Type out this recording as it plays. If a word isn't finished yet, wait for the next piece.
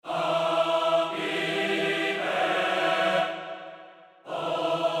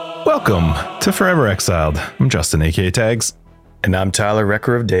Welcome to Forever Exiled. I'm Justin, aka Tags. And I'm Tyler,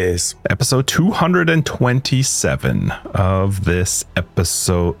 Wrecker of Days. Episode 227 of this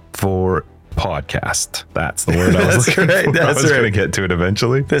episode 4 podcast. That's the word I was looking for. I was going to get to it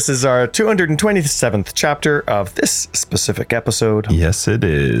eventually. This is our 227th chapter of this specific episode. Yes, it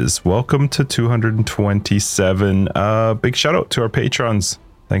is. Welcome to 227. Big shout out to our patrons.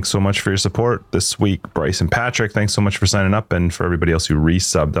 Thanks so much for your support this week. Bryce and Patrick, thanks so much for signing up. And for everybody else who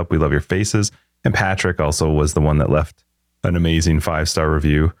resubbed up, we love your faces. And Patrick also was the one that left an amazing 5-star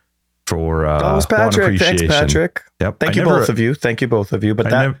review for it was Patrick. Thanks, Patrick. Yep. Thank you both of you.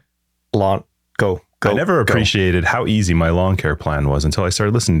 But I never appreciated how easy my lawn care plan was until I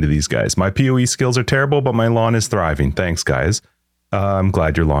started listening to these guys. My PoE skills are terrible, but my lawn is thriving. Thanks, guys. I'm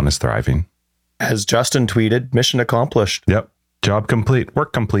glad your lawn is thriving. As Justin tweeted, mission accomplished. Yep. Job complete.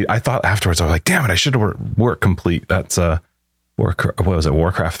 Work complete. I thought afterwards, I was like, damn it, I should have work complete. That's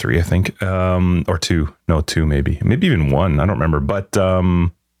Warcraft 3, I think. Or 2. No, 2 maybe. Maybe even 1. I don't remember. But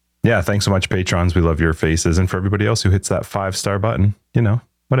yeah, thanks so much, patrons. We love your faces. And for everybody else who hits that 5-star button, you know,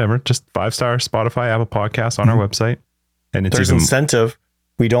 whatever, just 5-star Spotify, Apple Podcasts on our website. And it's there's incentive.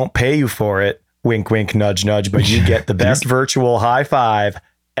 We don't pay you for it. Wink, wink, nudge, nudge, but you get the best virtual high five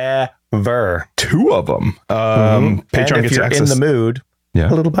ever. 2 of them. Patreon and if you're access in the mood,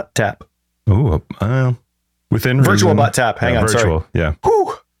 a little butt tap. Oh, within virtual reason. Butt tap. Hang on, virtual, sorry. Yeah.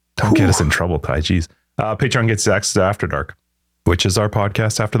 Don't get us in trouble, Ty. Jeez. Patreon gets access to After Dark, which is our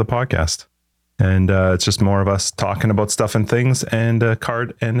podcast after the podcast. And it's just more of us talking about stuff and things, and a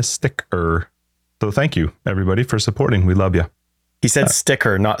card and a sticker. So thank you, everybody, for supporting. We love you. He said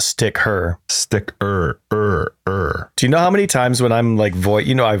sticker, not stick her. Sticker. Do you know how many times when I'm like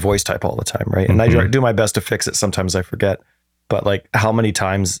I voice type all the time, right? And I do my best to fix it. Sometimes I forget. But like how many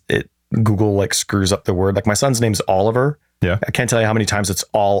times Google like screws up the word. Like my son's name's Oliver. Yeah. I can't tell you how many times it's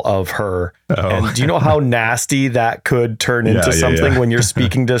all of her. Oh. And do you know how nasty that could turn into something when you're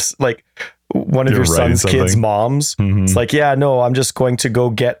speaking to like one of your son's kids' moms? Mm-hmm. It's like, I'm just going to go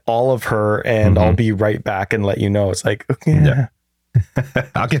get all of her and I'll be right back and let you know. It's like, yeah.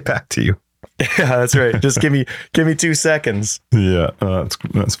 I'll get back to you. Yeah, that's right. Just give me 2 seconds. Yeah,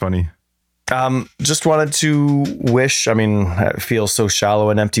 that's funny. Just wanted to wish, it feels so shallow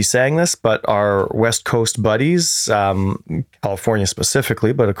and empty saying this, but our West Coast buddies, California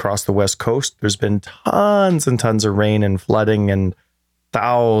specifically, but across the West Coast, there's been tons and tons of rain and flooding, and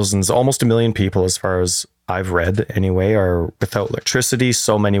thousands, almost 1 million people, as far as I've read anyway, are without electricity,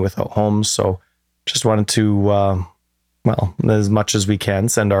 so many without homes. So just wanted to, as much as we can,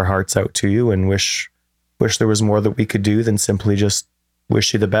 send our hearts out to you and wish there was more that we could do than simply just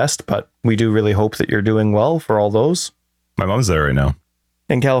wish you the best. But we do really hope that you're doing well for all those. My mom's there right now.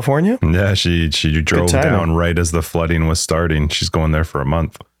 In California? Yeah, she drove down right as the flooding was starting. She's going there for a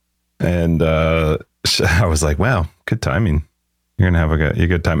month. And I was like, wow, good timing. You're going to have a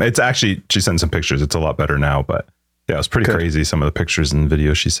good time. It's actually, she sent some pictures. It's a lot better now, but yeah, it was pretty crazy. Some of the pictures and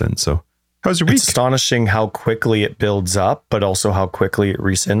videos she sent. So how's your week? It's astonishing how quickly it builds up, but also how quickly it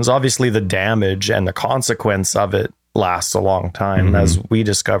rescinds. Obviously, the damage and the consequence of it lasts a long time, as we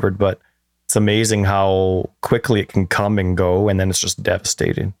discovered, but it's amazing how quickly it can come and go, and then it's just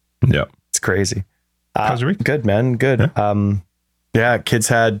devastating. Yeah. It's crazy. How's your week? Good, man. Good. Yeah. Kids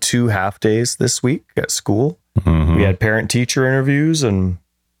had 2 half days this week at school. We had parent-teacher interviews, and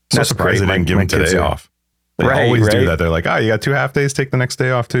so surprised they didn't give them today off. They always do that. They're like, you got 2 half days, take the next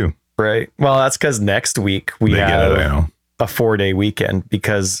day off too. Right. Well, that's because next week we have a 4-day weekend,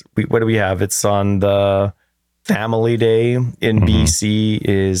 because what do we have? It's on the Family Day in BC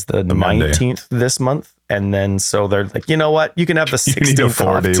is the 19th this month. And then so they're like, you know what? You can have the 16th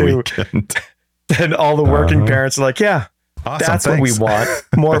off too. Weekend. Then all the working parents are like, yeah, awesome, that's what we want.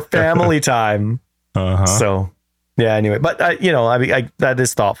 More family time. So yeah, anyway, but that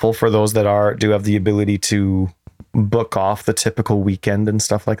is thoughtful for those that do have the ability to book off the typical weekend and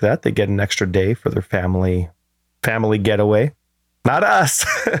stuff like that. They get an extra day for their family getaway. Not us.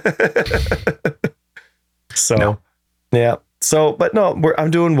 So, yeah. So, but no, I'm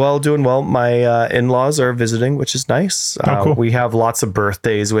doing well. My in-laws are visiting, which is nice. Cool. We have lots of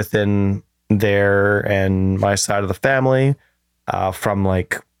birthdays within there and my side of the family. From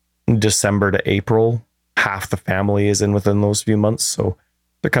like December to April, half the family is in within those few months. So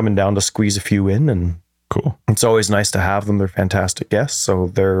they're coming down to squeeze a few in, and cool. It's always nice to have them. They're fantastic guests. So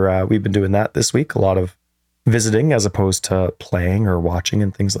we've been doing that this week. A lot of visiting as opposed to playing or watching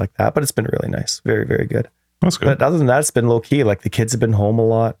and things like that. But it's been really nice. Very, very good. That's good. But other than that, it's been low key. Like the kids have been home a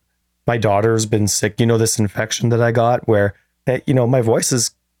lot. My daughter's been sick. This infection that I got where, my voice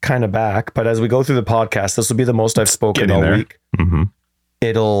is kind of back. But as we go through the podcast, this will be the most I've spoken all week.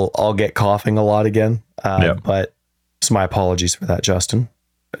 I'll get coughing a lot again. But so my apologies for that, Justin.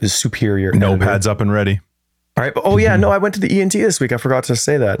 Is superior. Notepads up and ready. All right. But, I went to the ENT this week. I forgot to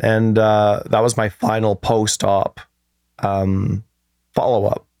say that. And that was my final post-op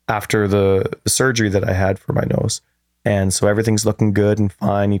follow-up after the surgery that I had for my nose. And so everything's looking good and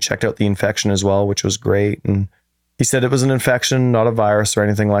fine. He checked out the infection as well, which was great. And he said it was an infection, not a virus or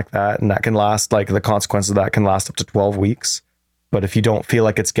anything like that. And that can last, like the consequence of that can last up to 12 weeks. But if you don't feel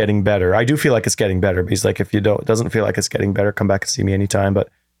like it's getting better, I do feel like it's getting better. But he's like, if you doesn't feel like it's getting better, come back and see me anytime. But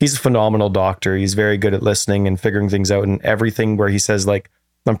he's a phenomenal doctor. He's very good at listening and figuring things out, and everything where he says like,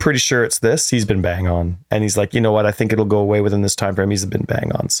 I'm pretty sure it's this, he's been bang on. And he's like, you know what? I think it'll go away within this time frame. He's been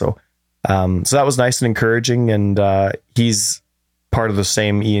bang on. So that was nice and encouraging. And he's part of the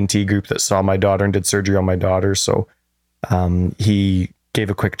same ENT group that saw my daughter and did surgery on my daughter. So he gave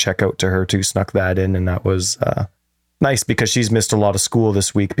a quick check out to her too, snuck that in. And that was nice because she's missed a lot of school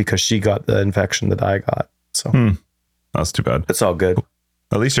this week because she got the infection that I got. So that's too bad. It's all good.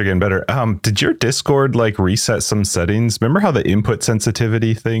 At least you're getting better. Did your Discord like reset some settings? Remember how the input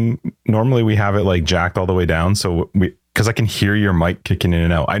sensitivity thing, normally we have it like jacked all the way down. So because I can hear your mic kicking in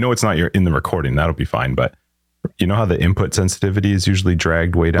and out. I know it's not in the recording. That'll be fine. But you know how the input sensitivity is usually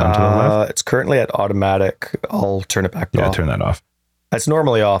dragged way down to the left? It's currently at automatic. I'll turn it back off. Yeah, turn that off. It's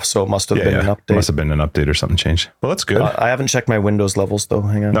normally off, so it must have been an update. Must have been an update or something changed. Well, that's good. I haven't checked my Windows levels though.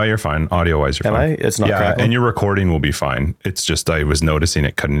 Hang on. No, you're fine. Audio-wise, you're fine. It's not crackling? And your recording will be fine. It's just I was noticing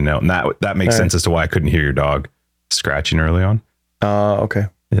it cutting out, and that makes sense as to why I couldn't hear your dog scratching early on. Okay.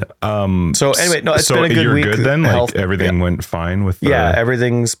 Yeah. So anyway, no, it's been a good week. You're good then? Like everything went fine with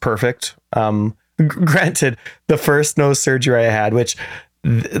everything's perfect. Granted, the first nose surgery I had, which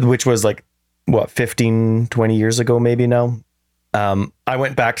was like, 15, 20 years ago, maybe now. I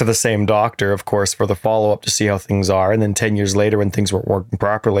went back to the same doctor, of course, for the follow-up to see how things are. And then 10 years later, when things weren't working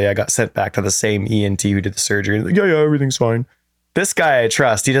properly, I got sent back to the same ENT who did the surgery. And like, yeah, everything's fine. This guy I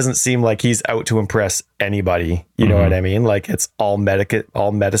trust. He doesn't seem like he's out to impress anybody. You know what I mean? Like it's all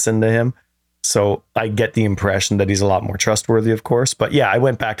medicine to him. So I get the impression that he's a lot more trustworthy, of course. But yeah, I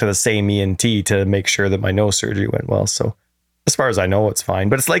went back to the same ENT to make sure that my nose surgery went well. So as far as I know, it's fine.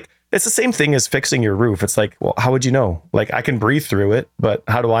 But it's like, it's the same thing as fixing your roof. It's like, well, how would you know? Like I can breathe through it, but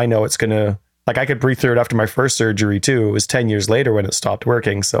how do I know it's going to, like I could breathe through it after my first surgery too. It was 10 years later when it stopped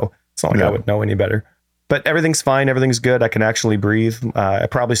working. So it's not like I would know any better, but everything's fine. Everything's good. I can actually breathe. I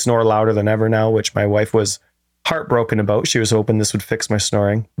probably snore louder than ever now, which my wife was heartbroken about. She was hoping this would fix my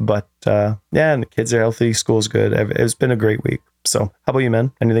snoring, but and the kids are healthy. School's good. It's been a great week. So how about you,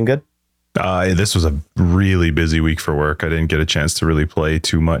 man? Anything good? This was a really busy week for work. I didn't get a chance to really play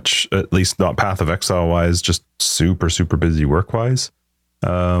too much, at least not Path of Exile wise, just super, super busy work wise.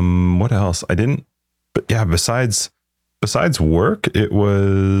 What else? I didn't, but yeah, besides work, it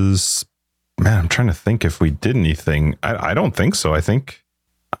was, man, I'm trying to think if we did anything. I don't think so. I think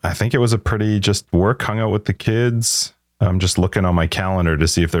it was a pretty just work, hung out with the kids. I'm just looking on my calendar to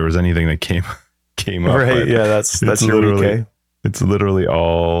see if there was anything that came up. Right. Yeah. That's your week, eh? It's literally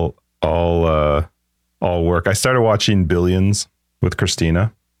all work. I started watching Billions with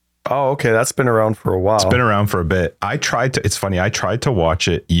Christina. Oh, okay. That's been around for a while. It's been around for a bit. It's funny. I tried to watch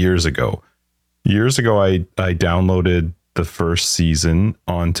it years ago. I downloaded the first season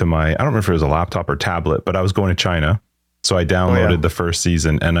onto I don't remember if it was a laptop or tablet, but I was going to China. So I downloaded the first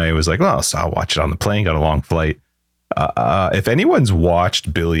season and I was like, well, so I'll watch it on the plane, got a long flight. If anyone's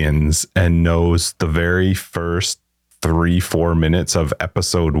watched Billions and knows the very first 3-4 minutes of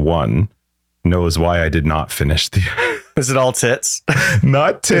episode 1, knows why I did not finish the. Is it all tits?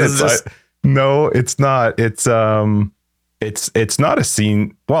 Not tits. No, it's not. It's not a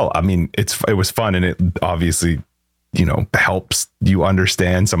scene. Well, I mean, it was fun and it obviously, helps you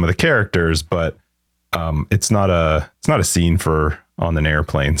understand some of the characters, but it's not a scene for on an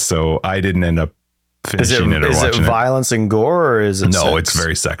airplane. So I didn't end up finishing it or watching it. Is it violence and gore or is it? No, sex? It's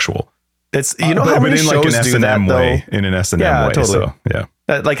very sexual. It's how many shows do that way, in an S&M way. Totally. So, yeah.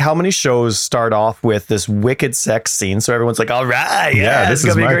 Like how many shows start off with this wicked sex scene, so everyone's like, "All right, this is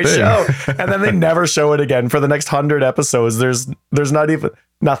gonna be a great show," and then they never show it again for the next 100 episodes. There's not even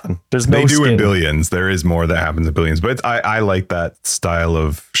nothing. There's no. They do skin. In Billions. There is more that happens in Billions, but I like that style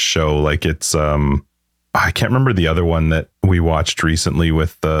of show. Like it's I can't remember the other one that we watched recently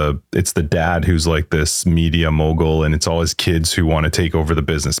with it's the dad who's like this media mogul and it's all his kids who want to take over the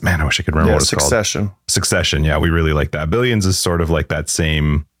business. Man, I wish I could remember what it's called. Succession. Yeah, we really like that. Billions is sort of like that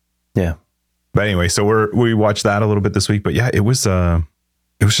same. Yeah. But anyway, so we watched that a little bit this week, but yeah, it was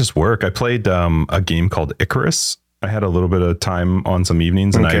just work. I played a game called Icarus. I had a little bit of time on some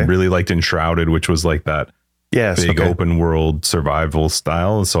evenings and I really liked Enshrouded, which was like that Yes, big open world survival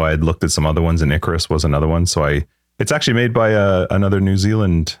style. So I had looked at some other ones, and Icarus was another one. So it's actually made by another New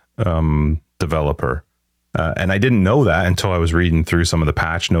Zealand developer. And I didn't know that until I was reading through some of the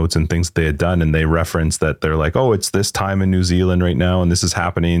patch notes and things that they had done. And they referenced that they're like, oh, it's this time in New Zealand right now, and this is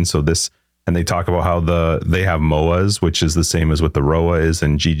happening. So this, and they talk about how they have MOAs, which is the same as what the Roa is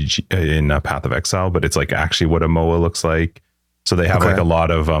in GGG in Path of Exile, but it's like actually what a MOA looks like. So they have like a lot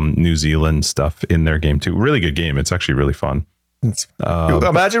of New Zealand stuff in their game too. Really good game. It's actually really fun.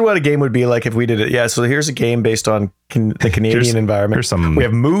 Imagine what a game would be like if we did it. Yeah. So here's a game based on the Canadian environment. We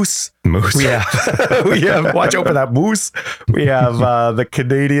have moose. We have watch out for that moose. We have the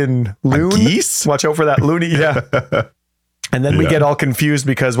Canadian loon. Geese. Watch out for that loony. Yeah. And then we get all confused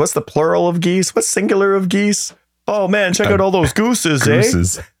because what's the plural of geese? What's singular of geese? Oh man, check out all those gooses, eh?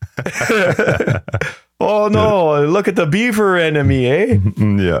 Oh no, look at the beaver enemy, eh?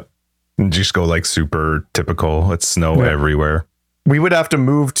 Yeah. And just go like super typical. It's snow everywhere. We would have to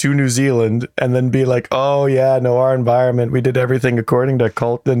move to New Zealand and then be like, oh yeah, no, our environment, we did everything according to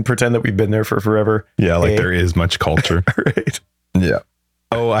cult, and pretend that we've been there for forever. Yeah, like there is much culture. Right. Yeah.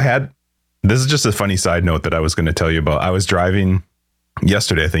 Oh, this is just a funny side note that I was going to tell you about. I was driving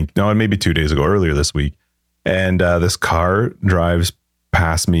yesterday, I think, no, maybe 2 days ago, earlier this week. And this car drives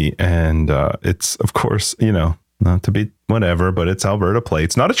past me, and it's, of course, not to be whatever, but it's Alberta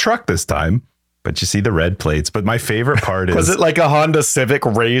plates. Not a truck this time, but you see the red plates. But my favorite part is... Was it like a Honda Civic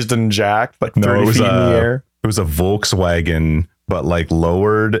raised and jacked, like 30 feet in the air? It was a Volkswagen, but like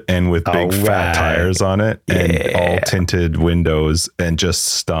lowered and with big fat tires on it, and all tinted windows, and just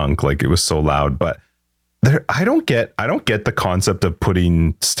stunk. Like it was so loud. But I don't get the concept of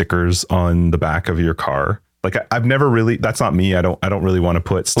putting stickers on the back of your car. Like I've never really, that's not me. I don't really want to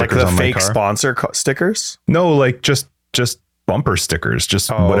put stickers like on my car. Like the fake sponsor stickers? No, like just bumper stickers,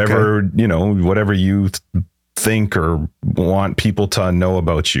 just whatever, whatever you think or want people to know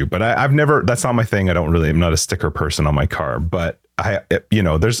about you. But I've never, that's not my thing. I'm not a sticker person on my car, but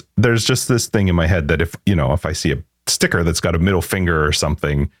there's just this thing in my head that if I see a sticker that's got a middle finger or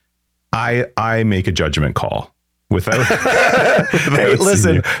something, I make a judgment call. Without hey,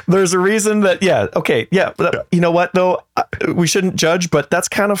 listen, there's a reason that, you know what though? We shouldn't judge, but that's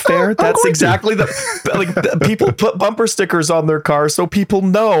kind of fair. That's exactly people put bumper stickers on their cars so people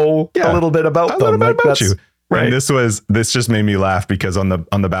know a little bit about them. About you. Right. And this just made me laugh because on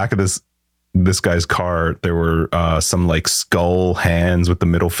the back of this guy's car, there were some like skull hands with the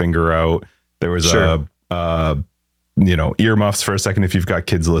middle finger out. There was earmuffs for a second if you've got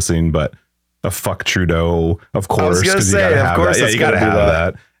kids listening, but a fuck Trudeau, of course. I was gonna say, of course, you gotta have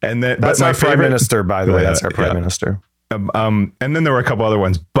that. And then that's our prime minister, by the way. That's our prime minister. And then there were a couple other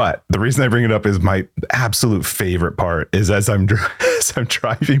ones, but the reason I bring it up is my absolute favorite part is as I'm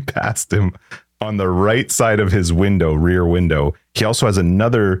driving past him on the right side of his rear window. He also has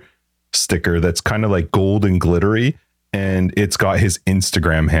another sticker that's kind of like gold and glittery, and it's got his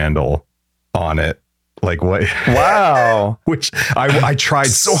Instagram handle on it. Like what? Wow. Which I tried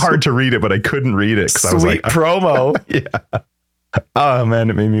so hard to read it, but I couldn't read it because I was like, promo. Yeah. Oh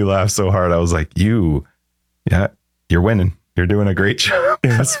man, it made me laugh so hard. I was like, you're winning. You're doing a great job.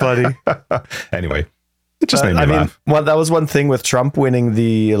 That's funny. Anyway, it just made me laugh. Well, that was one thing with Trump winning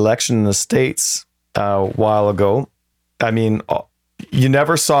the election in the States a while ago. I mean, you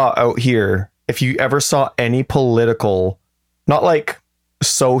never saw out here, if you ever saw any political, not like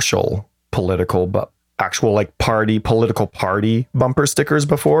social political, but actual like political party bumper stickers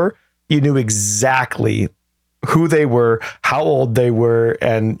before, you knew exactly who they were, how old they were,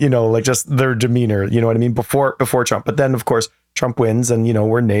 and like just their demeanor, you know what I mean, before Trump. But then of course Trump wins, and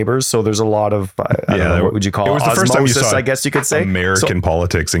we're neighbors, so there's a lot of I don't know, what would you call it? Was the first time you saw, I guess you could say, American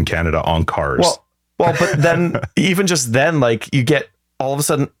politics in Canada on cars. Well, but then even just then, like you get all of a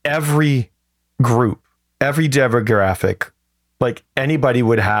sudden every group, every demographic, like anybody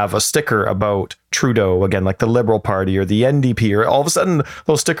would have a sticker about Trudeau, again, like the Liberal Party or the NDP, or all of a sudden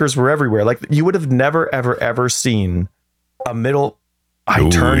those stickers were everywhere. Like you would have never, ever, ever seen a middle. I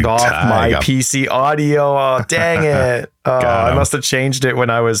turned off my PC audio. Oh, dang it. I must have changed it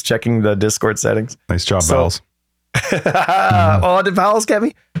when I was checking the Discord settings. Nice job, Vals. Oh, did Vals get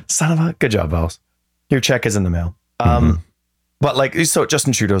me? Son of a good job, Vals. Your check is in the mail. But like, so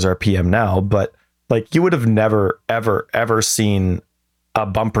Justin Trudeau's our PM now, but like you would have never, ever, ever seen a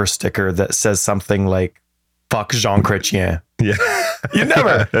bumper sticker that says something like "fuck Jean Chrétien." Yeah, you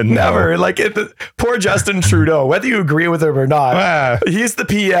never. Like poor Justin Trudeau, whether you agree with him or not, he's the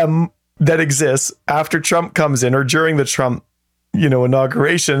PM that exists after Trump comes in or during the Trump,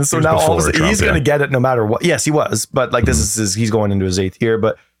 inauguration. So now all of a sudden he's going to get it no matter what. Yes, he was, but like this is he's going into his 8th year.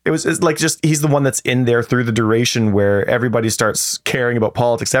 But it's like just he's the one that's in there through the duration where everybody starts caring about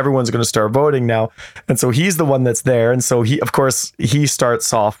politics. Everyone's going to start voting now, and so he's the one that's there. And so he, of course, he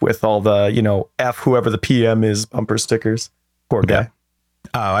starts off with all the F whoever the PM is bumper stickers. Poor guy.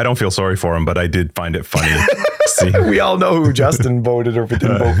 I don't feel sorry for him, but I did find it funny. See, we all know who Justin voted or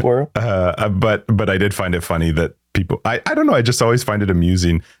didn't vote for him. But I did find it funny that people, I don't know. I just always find it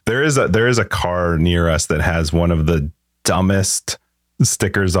amusing. There is a car near us that has one of the dumbest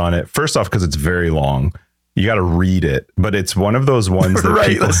stickers on it. First off, because it's very long. You got to read it, but it's one of those ones that right.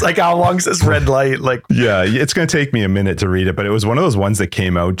 People, it's like, how long's this red light? Like, yeah, it's going to take me a minute to read it, but it was one of those ones that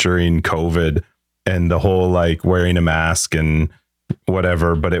came out during COVID and the whole like wearing a mask and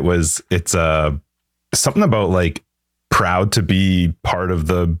whatever. But it's something about like proud to be part of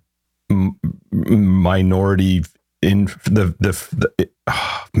the minority in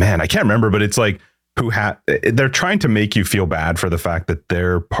man, I can't remember, but it's like they're trying to make you feel bad for the fact that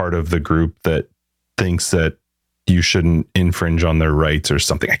they're part of the group that thinks that you shouldn't infringe on their rights or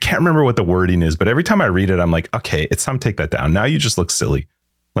something. I can't remember what the wording is, but every time I read it, I'm like, okay, it's time to take that down. Now you just look silly.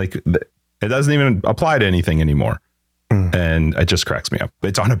 Like it doesn't even apply to anything anymore. And it just cracks me up.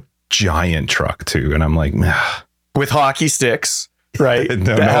 It's on a giant truck too. And I'm like, with hockey sticks, right?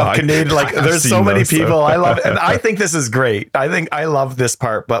 Canadian, like there's so many people. I love it. And I think this is great. I love this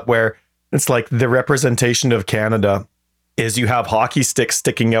part, but where it's like the representation of Canada is you have hockey sticks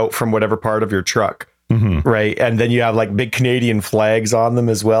sticking out from whatever part of your truck. Mm-hmm. Right. And then you have like big Canadian flags on them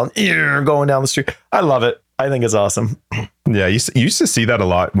as well. Going down the street. I love it. I think it's awesome. Yeah. You used to see that a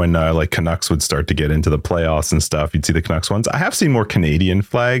lot when like Canucks would start to get into the playoffs and stuff. You'd see the Canucks ones. I have seen more Canadian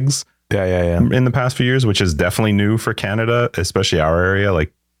flags. Yeah. In the past few years, which is definitely new for Canada, especially our area.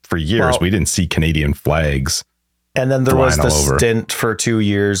 Like for years, we didn't see Canadian flags. And then there was the stint for 2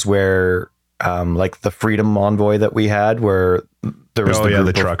 years where like the Freedom Envoy that we had, where there was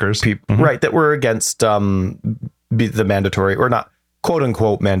the truckers people, right, that were against the mandatory or not quote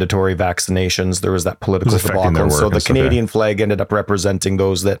unquote mandatory vaccinations. There was that political debacle. So the Canadian flag ended up representing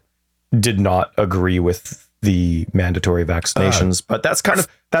those that did not agree with the mandatory vaccinations. But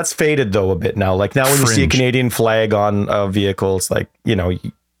that's faded though a bit now. Like now when you see a Canadian flag on a vehicle, it's like, you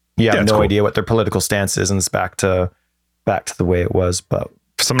have no idea what their political stance is, and it's back to the way it was. But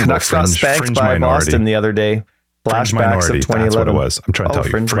some Canucks got spanked by Boston the other day. Flashbacks of 2011. That's what it was. I'm trying to tell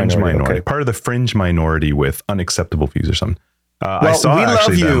you. Fringe minority. Okay. Part of the fringe minority with unacceptable views or something. We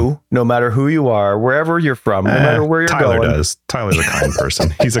love you no matter who you are, wherever you're from, no matter where you're going. Tyler's a kind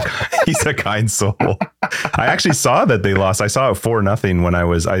person. He's a kind soul. I actually saw that they lost. I saw it 4-0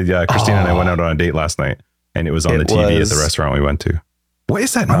 when Christina and I went out on a date last night, and it was on the TV at the restaurant we went to. What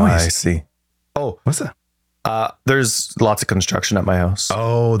is that noise? I see. Oh, what's that? There's lots of construction at my house.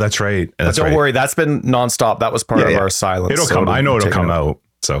 Oh, that's right. But don't worry, that's been nonstop. That was part of our silence. It'll come. I know it'll come out.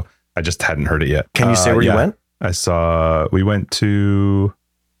 So I just hadn't heard it yet. Can you say where you went? We went to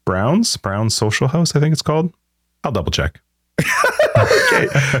Brown's Social House, I think it's called. I'll double check.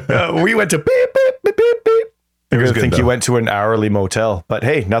 Okay. We went to beep, beep, beep, beep, beep. I think you went to an hourly motel, but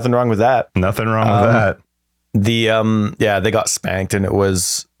hey, nothing wrong with that. Nothing wrong with that. They got spanked, and it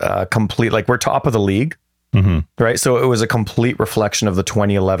was complete. Like, we're top of the league. Mm-hmm. Right. So it was a complete reflection of the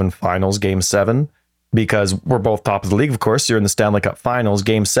 2011 finals, game 7, because we're both top of the league. Of course, you're in the Stanley Cup finals,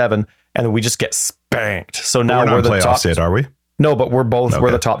 game 7, and we just get spanked. So now we're the top yet, are we? No, but we're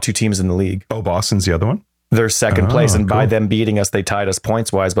the top 2 teams in the league. Oh, Boston's the other one? They're second place. And by them beating us, they tied us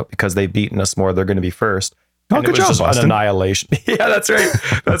points wise, but because they've beaten us more, they're going to be first. Oh, good job, Boston. An annihilation. Yeah, that's right.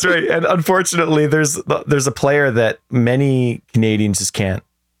 That's right. And unfortunately, there's a player that many Canadians just can't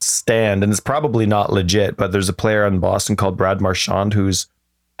stand, and it's probably not legit, but there's a player in Boston called Brad Marchand has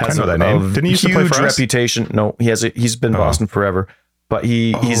that name. Didn't he used to play for us? Reputation. No, he's been Boston forever, but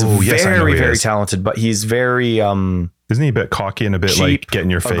he's very talented, but he's very isn't he a bit cocky and a bit cheap, like get in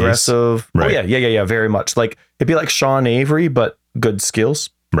your face, aggressive? Right. Oh yeah, very much. Like it'd be like Sean Avery, but good skills.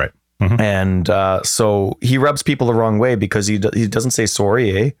 Right. Mm-hmm. And so he rubs people the wrong way because he doesn't say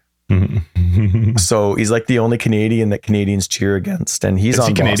sorry, eh? Mm-hmm. So he's like the only Canadian that Canadians cheer against, and he's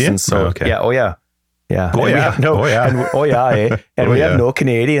on Canadian. Boston. So okay. Yeah, oh yeah. And we have no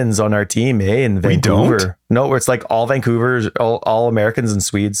Canadians on our team, eh? In Vancouver, we don't? No, where it's like all Vancouver's, all Americans and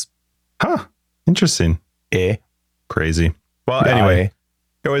Swedes. Huh? Interesting. Crazy. Well, anyway.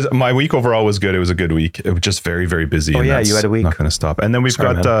 It was, my week overall was good. It was a good week. It was just very, very busy. Oh, yeah, you had a week. Not going to stop. And then we've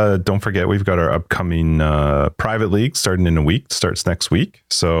got, don't forget, we've got our upcoming private league starting in a week. It starts next week.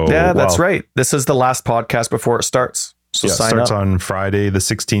 So yeah, that's right. This is the last podcast before it starts. So yeah, sign it starts up. on Friday, the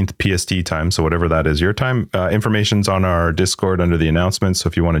 16th PST time. So whatever that is, your time. Information's on our Discord under the announcements. So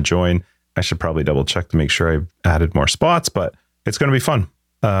if you want to join, I should probably double check to make sure I've added more spots, but it's going to be fun.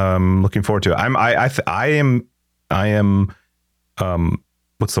 Looking forward to it. I am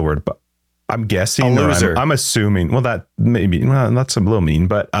what's the word? But I'm guessing, I'm assuming, well, that maybe, well, that's a little mean,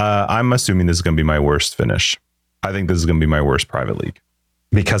 but I'm assuming this is going to be my worst finish. I think this is going to be my worst private league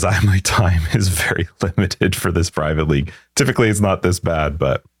because my time is very limited for this private league. Typically it's not this bad,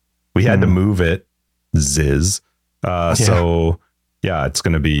 but we had to move it. Ziz. So yeah, it's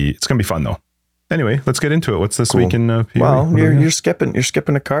going to be fun though. Anyway, let's get into it. What's this week in Well, you're skipping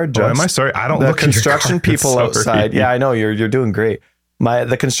a card, Judge. Oh, am I sorry? I don't the look construction at your people outside. Yeah, I know you're doing great.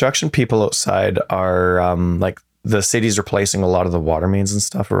 The construction people outside are like the city's replacing a lot of the water mains and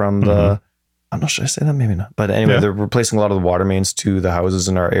stuff around the. I'm not sure I say that, maybe not. But anyway, they're replacing a lot of the water mains to the houses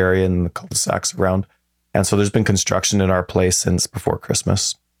in our area and the cul-de-sacs around. And so there's been construction in our place since before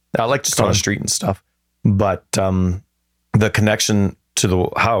Christmas. Like just on the street and stuff. But the connection to the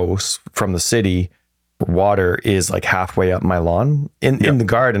house from the city for water is like halfway up my lawn in the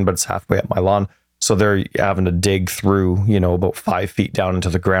garden, but it's halfway up my lawn. So they're having to dig through, about 5 feet down into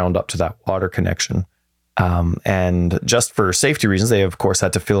the ground up to that water connection. And just for safety reasons, they of course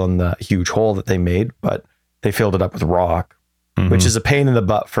had to fill in the huge hole that they made, but they filled it up with rock, which is a pain in the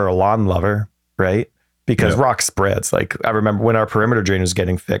butt for a lawn lover, right? Because rock spreads. Like I remember when our perimeter drain was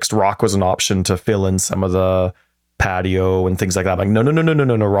getting fixed, rock was an option to fill in some of the patio and things like that. I'm like,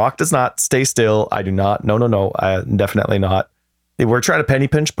 no. Rock does not stay still. I do not. No. Definitely not. They were trying to penny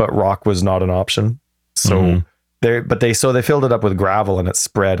pinch, but rock was not an option. So they filled it up with gravel and it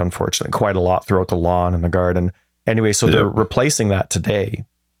spread, unfortunately, quite a lot throughout the lawn and the garden. Anyway, so they're replacing that today.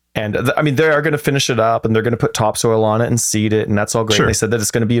 And they are going to finish it up and they're going to put topsoil on it and seed it. And that's all great. Sure. They said that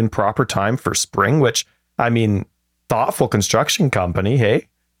it's going to be in proper time for spring, which thoughtful construction company. Hey,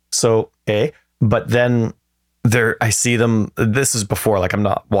 but then I see them, this is before, like I'm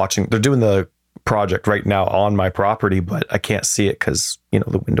not watching, they're doing the project right now on my property, but I can't see it because,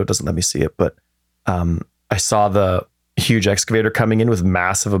 the window doesn't let me see it. But I saw the huge excavator coming in with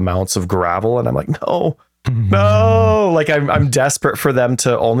massive amounts of gravel. And I'm like, no, like I'm desperate for them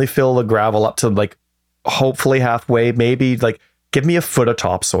to only fill the gravel up to like, hopefully halfway, maybe like give me a foot of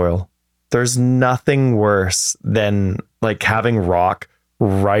topsoil. There's nothing worse than like having rock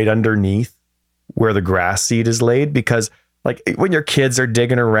right underneath where the grass seed is laid, because like when your kids are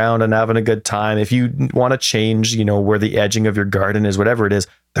digging around and having a good time, if you want to change, where the edging of your garden is, whatever it is,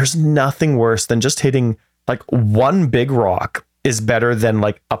 there's nothing worse than just hitting like one big rock is better than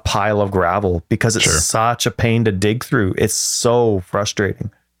like a pile of gravel, because it's such a pain to dig through. It's so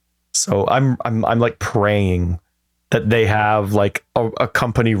frustrating. So I'm like praying that they have like a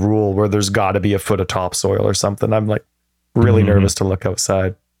company rule where there's got to be a foot of topsoil or something. I'm like really nervous to look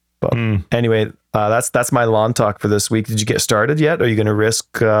outside. But anyway, that's my lawn talk for this week. Did you get started yet? Are you going to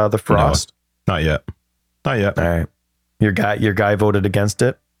risk the frost? No, not yet. All right. Your guy voted against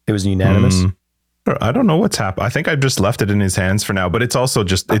it. It was unanimous. I don't know what's happened. I think I've just left it in his hands for now, but it's also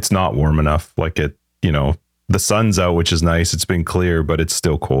just, it's not warm enough. Like the sun's out, which is nice. It's been clear, but it's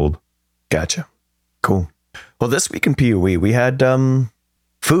still cold. Gotcha. Cool. Well, this week in POE, we had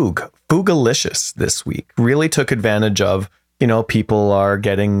Foogalicious this week. Really took advantage of, people are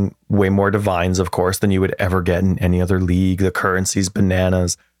getting way more divines, of course, than you would ever get in any other league. The currency's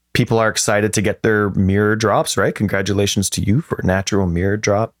bananas. People are excited to get their mirror drops, right? Congratulations to you for a natural mirror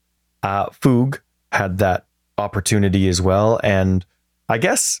drop. Foog had that opportunity as well. And I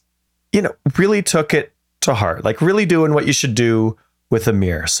guess, really took it to heart, like really doing what you should do with a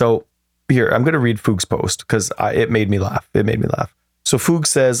mirror. So here, I'm going to read Foog's post because it made me laugh. So Foog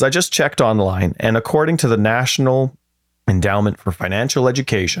says, I just checked online, and according to the National Endowment for Financial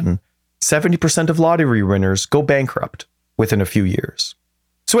Education, 70% of lottery winners go bankrupt within a few years.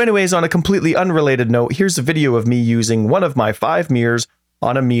 So anyways, on a completely unrelated note, here's a video of me using one of my 5 mirrors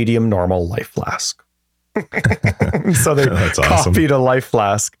on a medium normal life flask. So they copied a life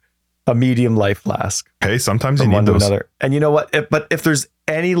flask, a medium life flask. Hey, sometimes you need those. Another. And you know what? If there's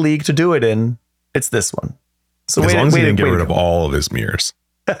any league to do it in, it's this one. So as long as he didn't get rid of all of his mirrors.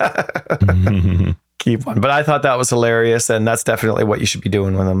 Keep one. But I thought that was hilarious, and that's definitely what you should be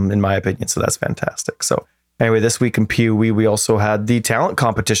doing with them, in my opinion. So that's fantastic. So anyway, this week in POE, we also had the talent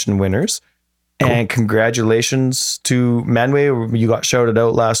competition winners. Cool. And congratulations to Manway. You got shouted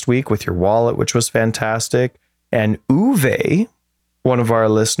out last week with your wallet, which was fantastic. And Uwe, one of our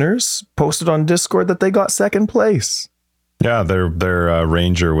listeners, posted on Discord that they got second place. Yeah, their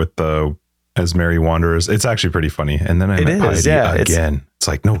Ranger with the Esmeri Wanderers. It's actually pretty funny. And then I met Heidi again. It's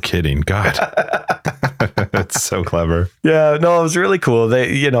like, no kidding. God. It's so clever. Yeah, no, it was really cool.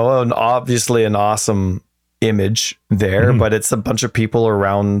 They, obviously an awesome image there, but it's a bunch of people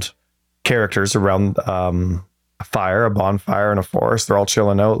around characters around a bonfire in a forest. They're all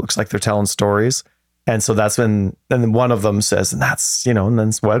chilling out. Looks like they're telling stories. And so that's when, and then one of them says, and that's, and then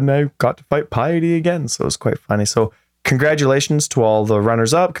it's when I got to fight Piety again. So it was quite funny. So congratulations to all the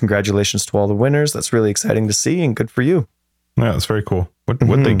runners up. Congratulations to all the winners. That's really exciting to see and good for you. Yeah, that's very cool.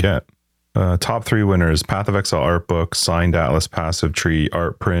 What'd they get? Top 3 winners: Path of Exile art book, signed Atlas Passive Tree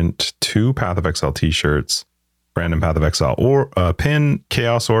art print, 2 Path of Exile t-shirts, random Path of Exile or pin,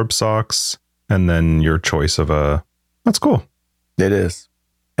 Chaos Orb socks, and then your choice of a. That's cool. It is.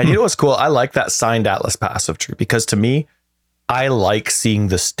 And you know what's cool? I like that signed Atlas Passive Tree because to me, I like seeing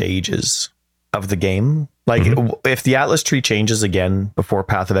the stages of the game. Like if the Atlas Tree changes again before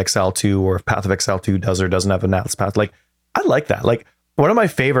Path of Exile 2, or if Path of Exile 2 does or doesn't have an Atlas Path, like I like that. Like one of my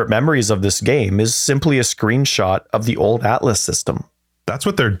favorite memories of this game is simply a screenshot of the old Atlas system. That's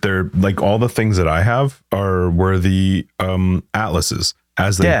what they're like. All the things that I have were the atlases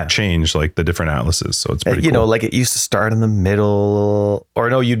as they change, like the different atlases. So it's pretty cool. Like it used to start in the middle, or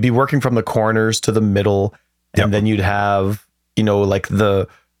no, you'd be working from the corners to the middle, and then you'd have, like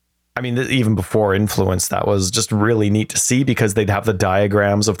even before Influence, that was just really neat to see because they'd have the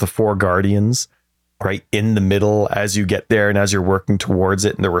diagrams of the 4 guardians right in the middle as you get there and as you're working towards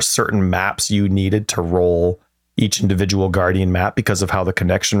it. And there were certain maps you needed to roll each individual guardian map because of how the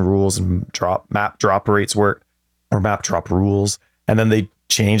connection rules and map drop rates work, or map drop rules. And then they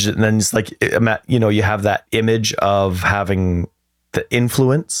changed it. And then it's like, you have that image of having the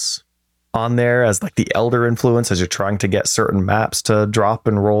influence on there as like the elder influence as you're trying to get certain maps to drop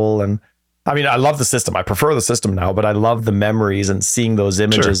and roll. And I mean, I love the system. I prefer the system now, but I love the memories and seeing those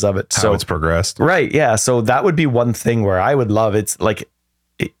images of it. How it's progressed. Right. Yeah. So that would be one thing where I would love. It's like,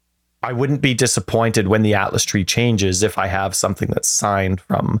 I wouldn't be disappointed when the Atlas Tree changes if I have something that's signed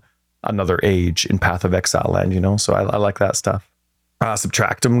from another age in Path of Exile land, so I like that stuff.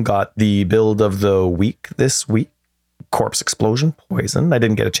 Subtractum got the build of the week this week. Corpse Explosion, Poison. I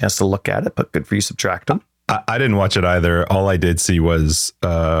didn't get a chance to look at it, but good for you, Subtractum. I didn't watch it either. All I did see was,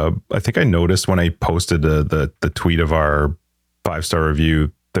 I think I noticed when I posted the tweet of our 5-star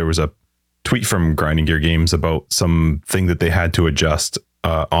review, there was a tweet from Grinding Gear Games about something that they had to adjust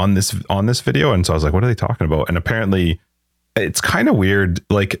on this video. And so I was like, what are they talking about? And apparently it's kind of weird.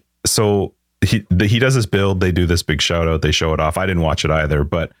 Like, so he does this build, they do this big shout out, they show it off. I didn't watch it either,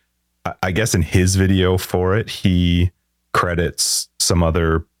 but I guess in his video for it, he credits some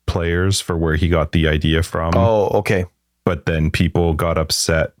other players for where he got the idea from. Oh, okay. But then people got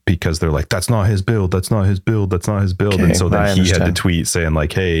upset because they're like, that's not his build. That's not his build. That's not his build. Okay, and so then he had to tweet saying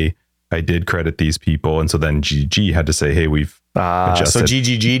like, hey, I did credit these people. And so then GG had to say, hey, we've adjusted. So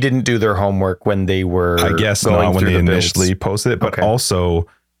GGG didn't do their homework when they were, I guess not when they initially posted it, but also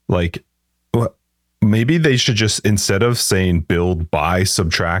like, maybe they should just, instead of saying build by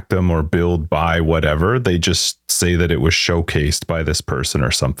Subtractum or build by whatever, they just say that it was showcased by this person or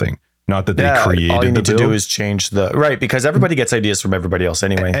something. Not that they created all you need the build. To do is change right, because everybody gets ideas from everybody else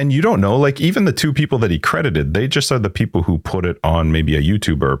anyway. And you don't know, like even the 2 people that he credited, they just are the people who put it on maybe a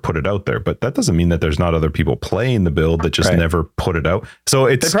YouTuber or put it out there. But that doesn't mean that there's not other people playing the build that just never put it out. So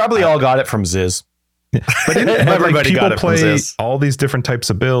they probably all got it from Ziz. But everybody got it play all these different types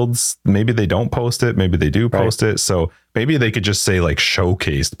of builds. Maybe they don't post it. Maybe they do post it. So maybe they could just say like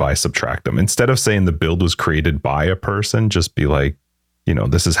showcased by Subtractum instead of saying the build was created by a person. Just be like,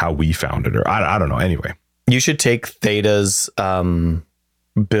 this is how we found it, or I don't know. Anyway, you should take Theta's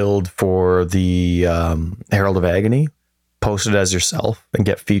build for the Herald of Agony, post it as yourself, and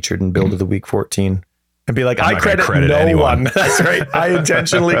get featured in Build of the Week 14. And be like, I credit no anyone. One. That's right. I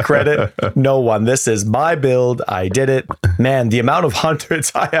intentionally credit no one. This is my build. I did it. Man, the amount of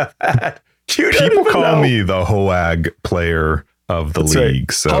hundreds I have had. People call me the Hoag player of the league.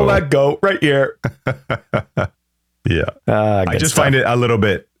 Right. So Hoag goat right here. Yeah. I just find it a little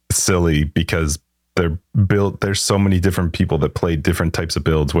bit silly because there's so many different people that play different types of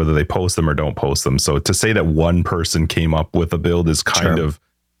builds, whether they post them or don't post them. So to say that one person came up with a build is kind of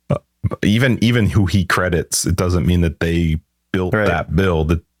even who he credits, it doesn't mean that they built that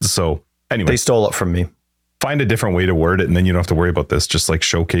build. So anyway, they stole it from me. Find a different way to word it, and then you don't have to worry about this. Just like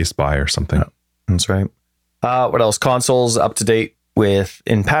showcased by or something. Yeah, that's right. What else? Consoles up to date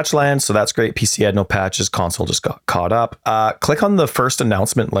in Patchland, so that's great. PC had no patches. Console just got caught up. Click on the first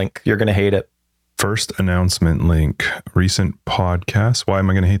announcement link. You're gonna hate it. First announcement link. Recent podcasts. Why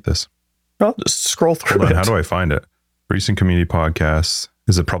am I gonna hate this? Well, just scroll through it. How do I find it? Recent community podcasts.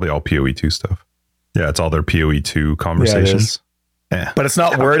 Is it probably all PoE2 stuff? Yeah, it's all their PoE2 conversations. Yeah, but it's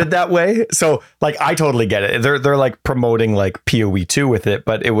not worded that way. So like, I totally get it. They're like promoting like PoE2 with it,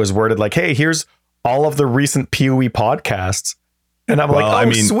 but it was worded like, hey, here's all of the recent PoE podcasts. And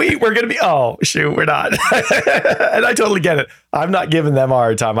I'm sweet, we're going to be, oh, shoot, we're not. And I totally get it. I'm not giving them a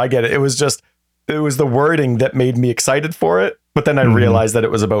hard time. I get it. It was the wording that made me excited for it. But then I realized that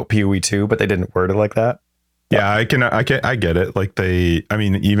it was about PoE 2, but they didn't word it like that. Yeah, I get it. Like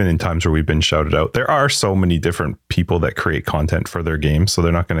even in times where we've been shouted out, there are so many different people that create content for their games. So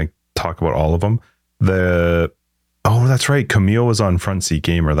they're not going to talk about all of them. That's right. Camille was on Front Seat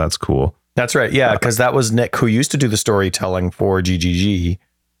Gamer. That's cool. That's right. Yeah, because that was Nick, who used to do the storytelling for GGG,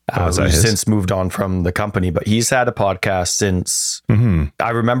 who's since moved on from the company. But he's had a podcast since. I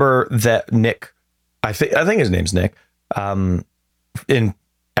remember that Nick, I think his name's Nick, in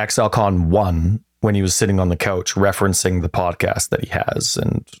XLCon 1, when he was sitting on the couch referencing the podcast that he has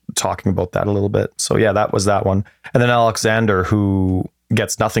and talking about that a little bit. So yeah, that was that one. And then Alexander, who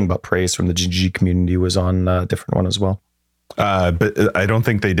gets nothing but praise from the GGG community, was on a different one as well. But I don't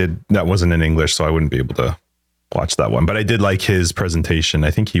think they did. That wasn't in English, so I wouldn't be able to watch that one. But I did like his presentation.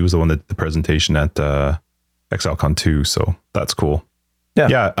 I think he was the one that did the presentation at XLCon 2. So that's cool.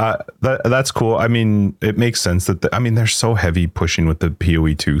 Yeah. That's cool. I mean, it makes sense that they're so heavy pushing with the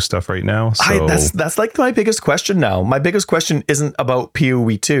PoE 2 stuff right now. So that's like my biggest question now. My biggest question isn't about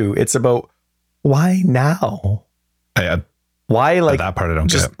PoE 2. It's about why now? Why like that part I don't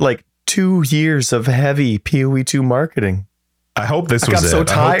just get. Like 2 years of heavy PoE 2 marketing. I hope this was it. So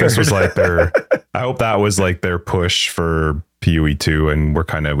tired. I hope this was like I hope that was like their push for PoE 2, and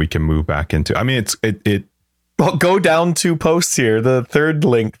we can move back into. I mean, it. Well, go down 2 posts here. The third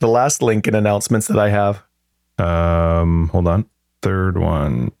link, the last link in announcements that I have. Hold on. Third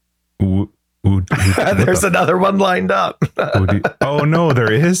one. There's another one lined up. Oh no,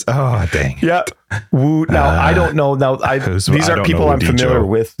 there is. Oh dang. Yeah. Now I don't know. Now these are people I'm familiar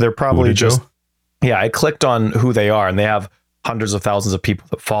with. They're probably just. Yeah, I clicked on who they are, and they have hundreds of thousands of people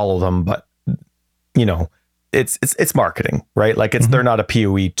that follow them. But it's marketing, right? Like they're not a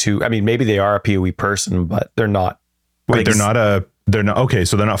PoE 2. I mean, maybe they are a PoE person, but they're not. Wait, they're not okay.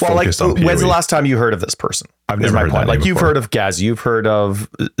 So they're not focused on PoE. When's the last time you heard of this person? I've never heard that. Like you've heard of Gaz, you've heard of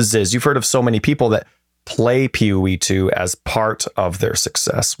Ziz, you've heard of so many people that play PoE 2 as part of their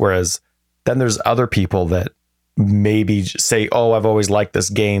success. Whereas then there's other people that maybe say, oh, I've always liked this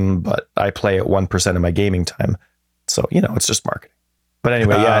game, but I play it 1% of my gaming time. So, it's just marketing. But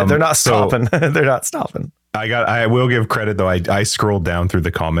anyway, yeah, they're not stopping. They're not stopping. I will give credit though. I scrolled down through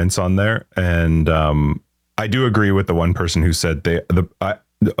the comments on there, and I do agree with the one person who said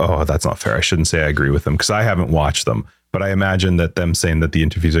that's not fair. I shouldn't say I agree with them because I haven't watched them, but I imagine that them saying that the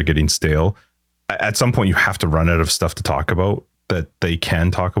interviews are getting stale, at some point you have to run out of stuff to talk about that they can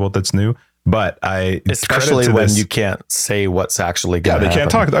talk about that's new. But especially when you can't say what's actually going to happen. They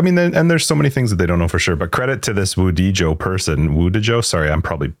can't talk. I mean, and there's so many things that they don't know for sure. But credit to this Wudijo person, Wudijo. Sorry, I'm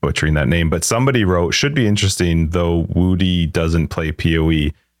probably butchering that name. But somebody wrote, should be interesting though. Woody doesn't play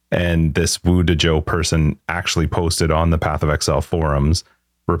PoE, and this Wudijo person actually posted on the Path of Exile forums,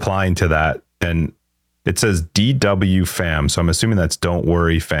 replying to that, and it says DW fam. So I'm assuming that's don't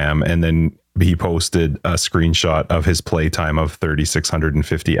worry fam, and then he posted a screenshot of his playtime of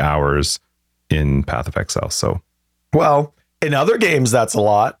 3,650 hours. In Path of Exile. So, well, in other games, that's a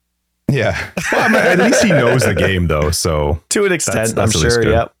lot. Yeah. Well, I mean, at least he knows the game though. So to an extent, I'm sure.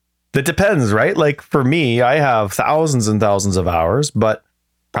 Yep. It depends, right? Like for me, I have thousands and thousands of hours, but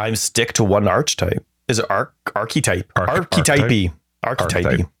I stick to one archetype. Is it archetype?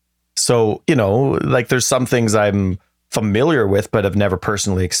 Archetype. So, like there's some things I'm familiar with, but have never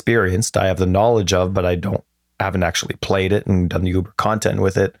personally experienced. I have the knowledge of, but I haven't actually played it and done the Uber content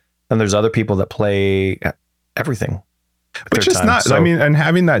with it. And there's other people that play everything. Which is not, so, I mean, and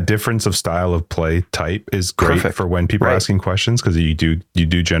having that difference of style of play type is great for when people are asking questions, because you do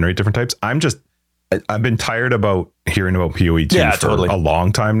generate different types. I've been tired about hearing about PoE 2 for a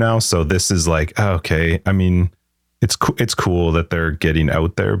long time now. So this is like, okay. I mean, it's cool that they're getting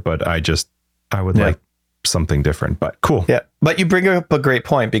out there, but I would like something different, but cool. Yeah. But you bring up a great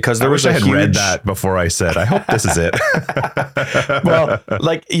point, because I had read that before I said, I hope this is it. Well,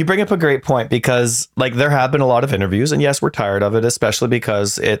 like you bring up a great point, because like there have been a lot of interviews, and yes, we're tired of it, especially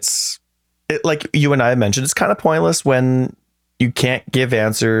because it like you and I mentioned, it's kind of pointless when you can't give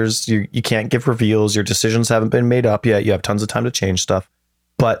answers, you can't give reveals, your decisions haven't been made up yet. You have tons of time to change stuff.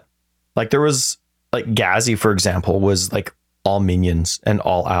 But like there was like Gazi, for example, was like all minions and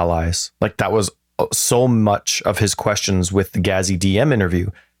all allies. Like that was so much of his questions with the Gazi DM interview,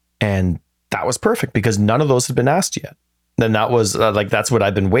 and that was perfect because none of those had been asked yet. Then that was that's what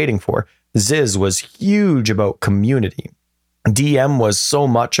I've been waiting for. Ziz was huge about community. DM was so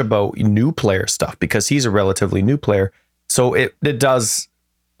much about new player stuff because he's a relatively new player. So it does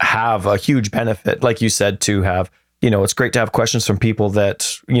have a huge benefit, like you said, to have it's great to have questions from people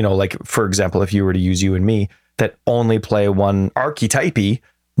that, like, for example, if you were to use you and me, that only play one archetype,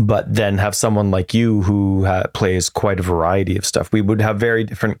 but then have someone like you who plays quite a variety of stuff. We would have very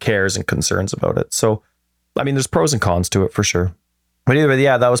different cares and concerns about it. So, I mean, there's pros and cons to it for sure. But either way,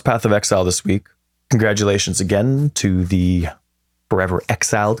 yeah, that was Path of Exile this week. Congratulations again to the Forever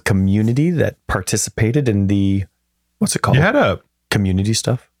Exiled community that participated in the, what's it called? You had community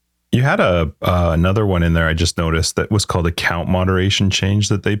stuff. You had another one in there I just noticed that was called account moderation change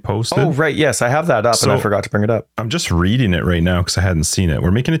that they posted. Oh, right. Yes, I have that up and I forgot to bring it up. I'm just reading it right now because I hadn't seen it.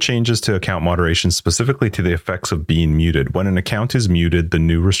 We're making changes to account moderation specifically to the effects of being muted. When an account is muted, the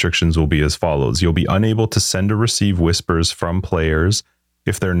new restrictions will be as follows. You'll be unable to send or receive whispers from players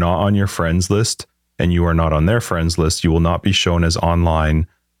if they're not on your friends list and you are not on their friends list. You will not be shown as online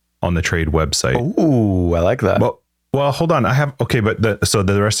on the trade website. Oh, I like that. Well, hold on. So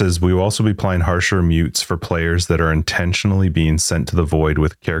the rest is we will also be applying harsher mutes for players that are intentionally being sent to the void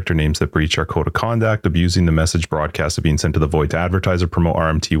with character names that breach our code of conduct. Abusing the message broadcast of being sent to the void to advertise or promote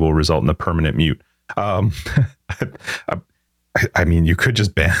RMT will result in a permanent mute. I mean, you could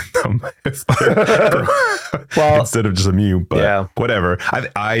just ban them instead of just a mute, but whatever.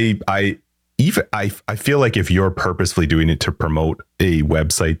 I feel like if you're purposefully doing it to promote a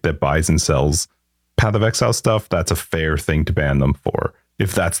website that buys and sells Path of Exile stuff, that's a fair thing to ban them for.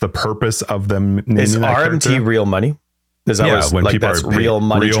 If that's the purpose of them. Is RMT real money? Is that when people are real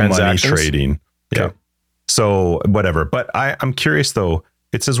money trading. Okay. Yeah. So whatever. But I'm curious though.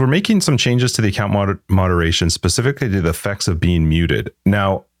 It says we're making some changes to the account moderation specifically to the effects of being muted.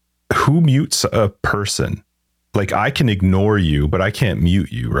 Now, who mutes a person? Like I can ignore you, but I can't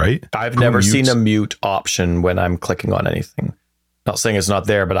mute you, right? I've never seen a mute option when I'm clicking on anything. Not saying it's not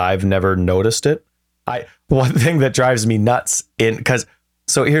there, but I've never noticed it. One thing that drives me nuts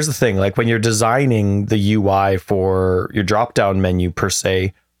so here's the thing, like when you're designing the UI for your drop down menu per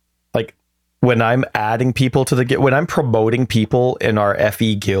se, like when I'm adding people to when I'm promoting people in our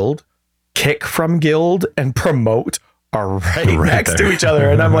FE guild, kick from guild and promote are right next to each other.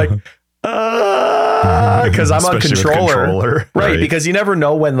 And I'm like, because I'm on controller. Right. Because you never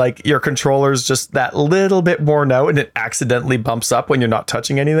know when like your controller's just that little bit worn out and it accidentally bumps up when you're not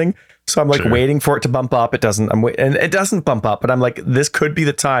touching anything. So I'm like waiting for it to bump up. It doesn't. And it doesn't bump up. But I'm like, this could be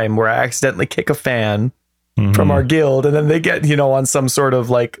the time where I accidentally kick a fan from our guild, and then they get on some sort of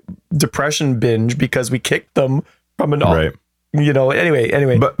like depression binge because we kicked them from an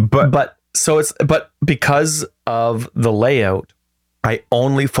Anyway. But because of the layout, I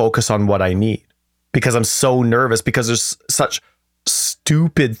only focus on what I need because I'm so nervous because there's such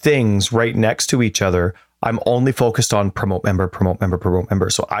stupid things right next to each other. I'm only focused on promote member.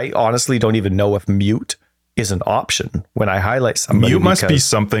 So I honestly don't even know if mute is an option when I highlight somebody. Mute must be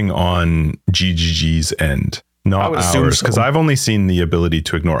something on GGG's end, not ours, because I've only seen the ability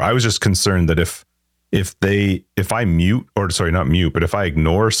to ignore. I was just concerned that if I mute, or sorry, not mute, but if I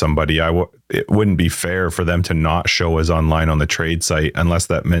ignore somebody, it wouldn't be fair for them to not show as online on the trade site unless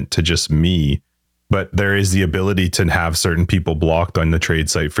that meant to just me. But there is the ability to have certain people blocked on the trade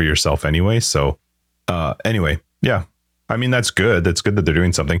site for yourself anyway. So anyway, yeah, I mean, that's good. That's good that they're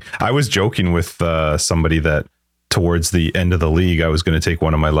doing something. I was joking with somebody that towards the end of the league, I was going to take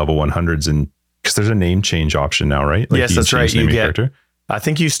one of my level 100s, and because there's a name change option now, right? Like yes, that's right. You get, I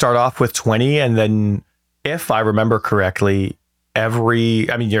think you start off with 20, and then if I remember correctly,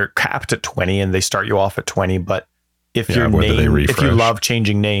 you're capped at 20 and they start you off at 20. But if if you love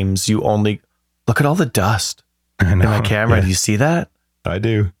changing names, you only look at all the dust in my camera. Yeah. Do you see that? I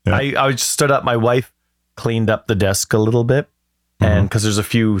do. Yeah. I just stood up. My wife cleaned up the desk a little bit, and because there's a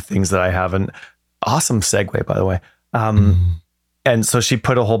few things that I haven't. Awesome segue, by the way. And so she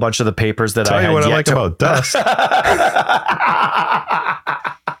put a whole bunch of the papers that I had. What I like about dust.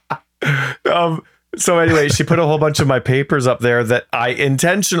 So anyway, she put a whole bunch of my papers up there that I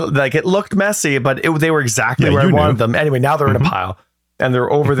intentionally, like, it looked messy, but they were exactly where I wanted them. Anyway, now they're in a pile and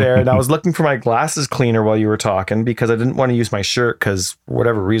they're over there. And I was looking for my glasses cleaner while you were talking because I didn't want to use my shirt because for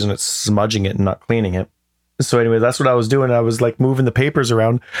whatever reason it's smudging it and not cleaning it. So anyway, that's what I was doing. I was like moving the papers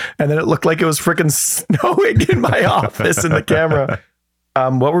around, and then it looked like it was freaking snowing in my office in the camera.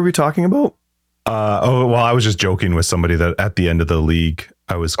 What were we talking about? I was just joking with somebody that at the end of the league,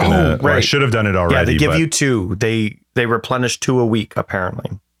 I was gonna. Right. I should have done it already. Yeah, they give you 2. They replenish 2 a week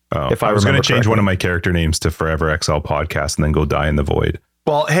apparently. If I was going to change one of my character names to Forever Exile Podcast and then go die in the void.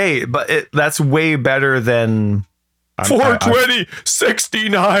 Well, hey, but that's way better than 420,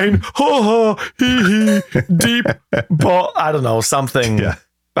 69, deep ball. I don't know, something. Yeah.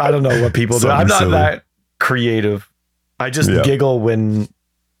 I don't know what people do. I'm not that creative. I just giggle when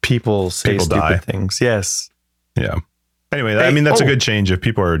people say stupid things. Yes. Yeah. Anyway, I mean, that's a good change if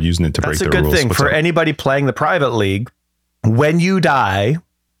people are using it to break the rules. That's a good thing for anybody playing the private league. When you die,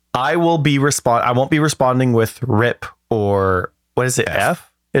 I won't be responding with RIP or what is it?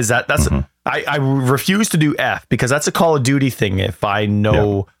 F? Is that's I refuse to do F because that's a Call of Duty thing if I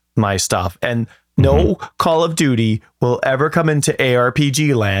know my stuff. And no Call of Duty will ever come into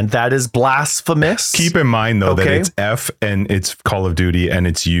ARPG land. That is blasphemous. Keep in mind though that it's F and it's Call of Duty and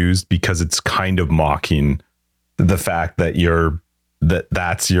it's used because it's kind of mocking the fact that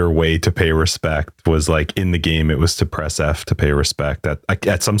that's your way to pay respect. Was like in the game it was to press F to pay respect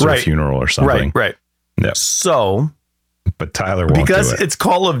at some sort of funeral or something. Right. Yeah. So, but Tyler won't because do it. It's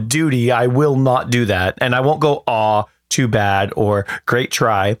Call of Duty, I will not do that, and I won't go aw, too bad, or great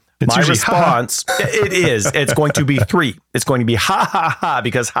try. My response, it's going to be 3. It's going to be ha ha ha,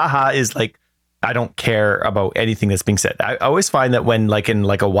 because ha ha is like, I don't care about anything that's being said. I always find that when like in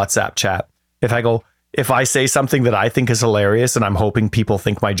like a WhatsApp chat, if I say something that I think is hilarious and I'm hoping people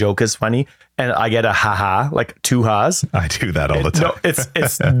think my joke is funny and I get a ha ha, like 2 ha's. I do that all the time. No,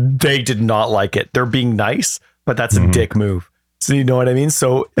 it's they did not like it. They're being nice, but that's a dick move. So you know what I mean?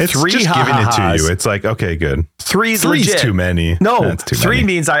 So it's 3 just giving it to you. It's like, okay, good. 3's legit. Too many. No, that's too 3 many.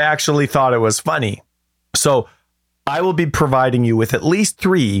 Means I actually thought it was funny. So I will be providing you with at least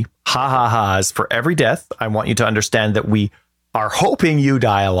 3 ha ha ha's for every death. I want you to understand that we are hoping you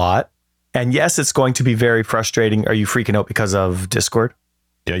die a lot. And yes, it's going to be very frustrating. Are you freaking out because of Discord?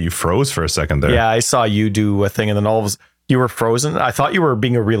 Yeah, you froze for a second there. Yeah, I saw you do a thing and then all of a sudden you were frozen. I thought you were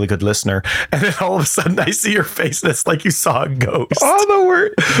being a really good listener. And then all of a sudden I see your face and it's like you saw a ghost. Oh,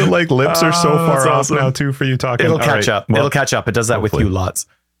 the like lips are so far off now too for you talking. It'll catch up. Well, it'll catch up. It does that hopefully. With you lots.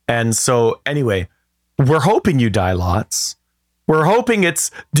 And so anyway, we're hoping you die lots. We're hoping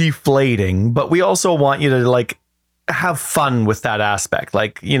it's deflating, but we also want you to like have fun with that aspect.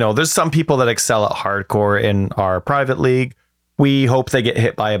 Like, you know, there's some people that excel at hardcore in our private league. We hope they get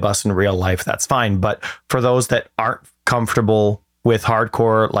hit by a bus in real life. That's fine. But for those that aren't comfortable with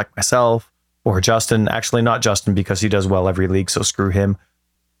hardcore, like myself or Justin, actually not Justin because he does well every league, so screw him.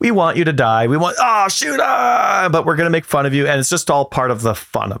 We want you to die. We want, shoot, but we're going to make fun of you. And it's just all part of the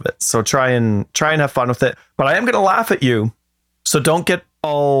fun of it. So try and have fun with it. But I am going to laugh at you. So don't get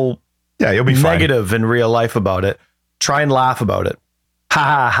all you'll be negative in real life about it. Try and laugh about it. Ha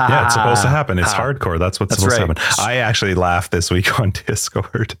ha ha. Yeah, it's supposed to happen. It's hardcore. That's what's supposed to happen. I actually laughed this week on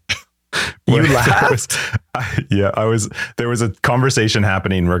Discord. You laughed? There was a conversation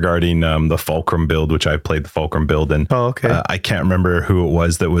happening regarding the Fulcrum build, which I played the Fulcrum build. And I can't remember who it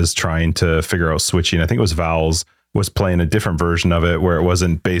was that was trying to figure out switching. I think it was Vowels was playing a different version of it where it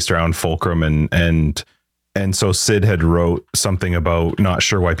wasn't based around Fulcrum and so Sid had wrote something about not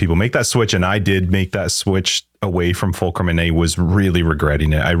sure why people make that switch. And I did make that switch away from Fulcrum and I was really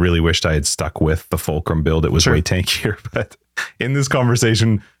regretting it. I really wished I had stuck with the Fulcrum build. It was way tankier. But in this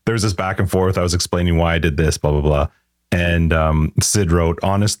conversation, there was this back and forth. I was explaining why I did this, blah, blah, blah. And Sid wrote,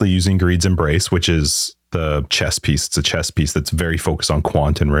 honestly, using Greed's Embrace, which is the chess piece. It's a chess piece that's very focused on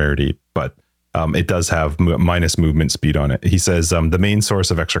quant and rarity, but it does have minus movement speed on it. He says the main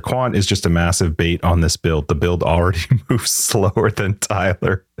source of extra quant is just a massive bait on this build. The build already moves slower than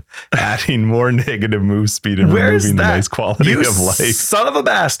Tyler, adding more negative move speed and removing the nice quality of life. Son of a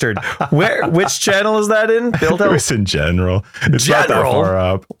bastard. Which channel is that in? Build It was in general. It's not that far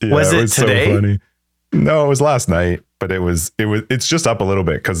up. Yeah, was it today? So funny. No, it was last night, but it's just up a little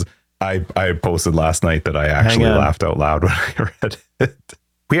bit because I posted last night that I actually laughed out loud when I read it.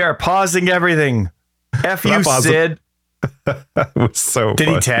 We are pausing everything. F you, Sid. It was so Did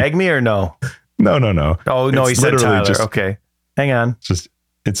funny. He tag me or no? No. Oh, no, he said Tyler. Okay. Hang on.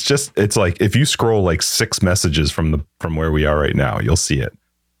 It's like if you scroll like 6 messages from where we are right now, you'll see it.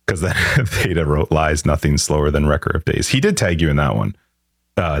 Because then Theta wrote lies, nothing slower than Wrecker of Days. He did tag you in that one.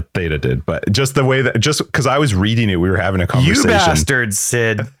 Theta did, but just the way that because I was reading it, we were having a conversation. You bastard,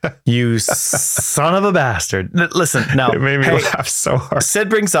 Sid. You son of a bastard. Listen, now it made me laugh so hard. Sid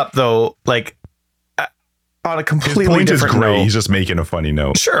brings up though, like on a completely His point different is great. note. He's just making a funny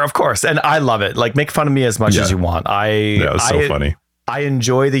note. Sure, of course, and I love it. Like make fun of me as much as you want. It was so funny. I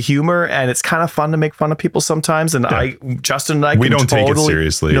enjoy the humor, and it's kind of fun to make fun of people sometimes. And Justin and I, we don't take it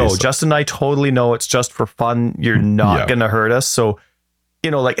seriously. No, Justin and I totally know it's just for fun. You're not going to hurt us, so. You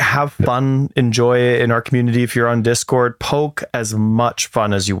know, like have fun, enjoy it in our community. If you're on Discord, poke as much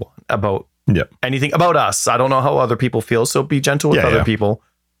fun as you want about anything about us. I don't know how other people feel, so be gentle with other people.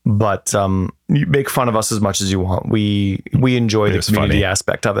 But you make fun of us as much as you want. We enjoy the community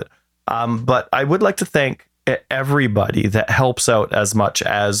aspect of it. But I would like to thank everybody that helps out as much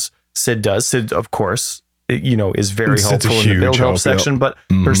as Sid does. Sid, of course, is very helpful in the build help section, but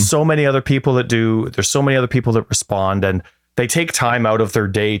there's so many other people that do. There's so many other people that respond, and they take time out of their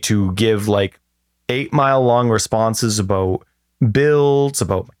day to give like 8-mile long responses about builds,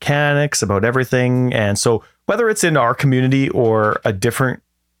 about mechanics, about everything. And so whether it's in our community or a different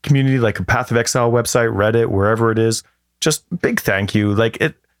community like a Path of Exile website, Reddit, wherever it is, just big thank you. Like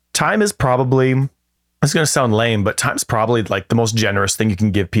time is probably, it's going to sound lame, but time's probably like the most generous thing you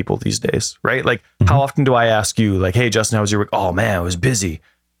can give people these days, right? Like how often do I ask you like, hey, Justin, how was your week? Oh man, I was busy.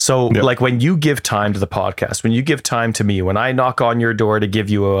 So like when you give time to the podcast, when you give time to me, when I knock on your door to give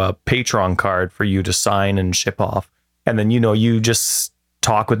you a Patreon card for you to sign and ship off, and then, you just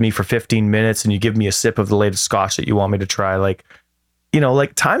talk with me for 15 minutes and you give me a sip of the latest scotch that you want me to try, like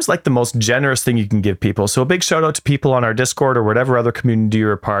time's like the most generous thing you can give people. So a big shout out to people on our Discord or whatever other community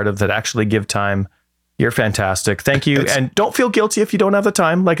you're a part of that actually give time. You're fantastic. Thank you. And don't feel guilty if you don't have the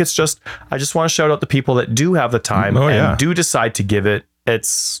time. Like I just want to shout out the people that do have the time and do decide to give it.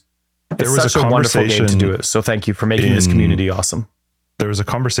 It's such a wonderful game to do it. So thank you for making this community awesome. There was a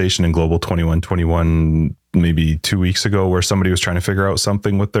conversation in Global 2121 maybe 2 weeks ago where somebody was trying to figure out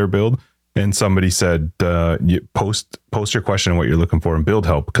something with their build. And somebody said, you post your question and what you're looking for and build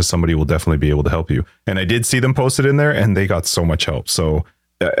help, because somebody will definitely be able to help you. And I did see them posted in there and they got so much help. So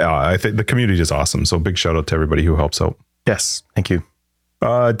I think the community is awesome. So big shout out to everybody who helps out. Yes. Thank you.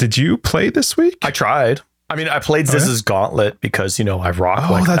 Did you play this week? I tried. I mean, I played Ziz's Gauntlet because, I rock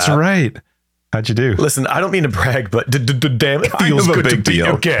like that. Oh, that's right. How'd you do? Listen, I don't mean to brag, but damn, it feels good to be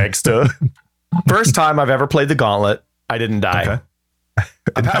a gangster. First time I've ever played the Gauntlet, I didn't die. Okay.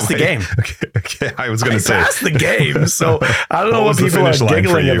 I passed the game. Okay. I was going to say. I passed the game. So I don't know what people are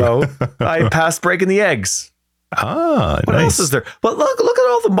giggling about. I passed breaking the eggs. What else is there? But look at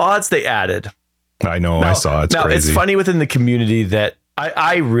all the mods they added. I know. I saw it. It's crazy. It's funny within the community that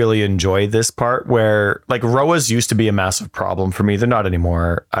I really enjoy this part where like ROAs used to be a massive problem for me. They're not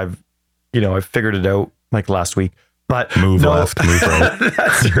anymore. I've figured it out like last week. But move left, move right.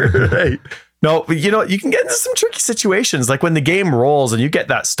 That's right. No, but you can get into some tricky situations. Like when the game rolls and you get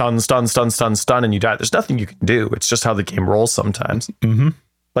that stun, and you die. There's nothing you can do. It's just how the game rolls sometimes. Mm-hmm.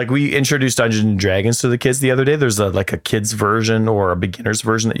 Like we introduced Dungeons and Dragons to the kids the other day. There's a kids version or a beginner's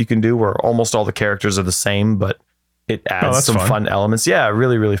version that you can do where almost all the characters are the same, but it adds some fun elements. Yeah,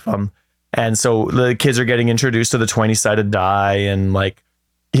 really, really fun. And so the kids are getting introduced to the 20-sided die. And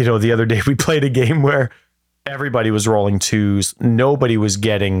the other day we played a game where everybody was rolling twos. Nobody was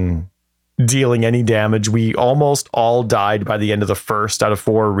dealing any damage. We almost all died by the end of the first out of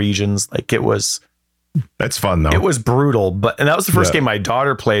 4 regions. That's fun though. It was brutal, and that was the first game my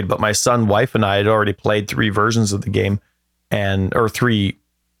daughter played, but my son, wife, and I had already played 3 versions of the game or 3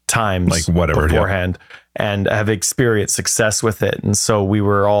 times beforehand and have experienced success with it. And so we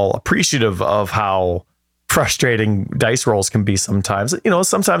were all appreciative of how frustrating dice rolls can be sometimes.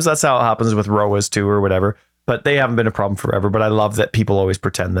 Sometimes that's how it happens with ROAs too or whatever. But they haven't been a problem forever. But I love that people always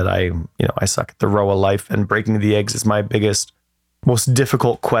pretend that I suck at the ROA life, and breaking the eggs is my biggest, most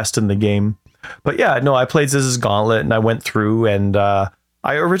difficult quest in the game. But yeah, no, I played Ziz's Gauntlet and I went through and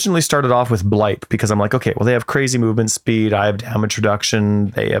I originally started off with Blight because I'm like, okay, well, they have crazy movement speed. I have damage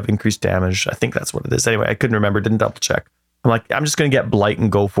reduction. They have increased damage. I think that's what it is. Anyway, I couldn't remember. Didn't double check. I'm like, I'm just going to get Blight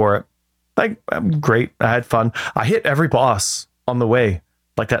and go for it. I'm great. I had fun. I hit every boss on the way.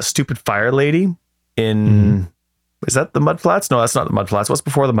 Like that stupid fire lady in, is that the Mudflats? No, that's not the Mudflats. What's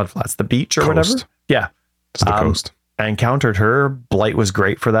before the Mudflats? The beach or whatever? Yeah. It's the coast. I encountered her. Blight was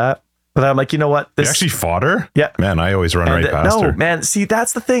great for that. But I'm like, you know what? You actually fought her? Yeah. Man, I always run right past her. No, man. See,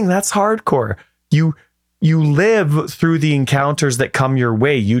 that's the thing. That's hardcore. You live through the encounters that come your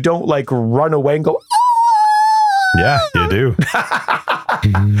way. You don't run away and go, yeah, you do.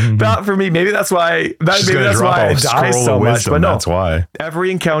 Not for me. Maybe that's why. Maybe that's why I die so much. But no, that's why.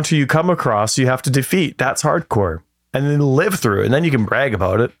 Every encounter you come across, you have to defeat. That's hardcore, and then live through it, and then you can brag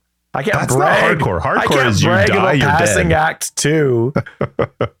about it. I can't brag. Not hardcore. Hardcore is you die, you're passing dead. Act 2.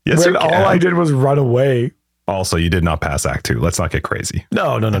 Yes, when all I did was run away. Also, you did not pass Act 2. Let's not get crazy.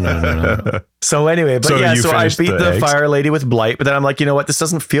 No. So anyway, so I beat the fire lady with Blight, but then I'm like, you know what? This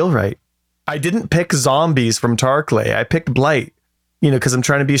doesn't feel right. I didn't pick zombies from Tarkley. I picked Blight, because I'm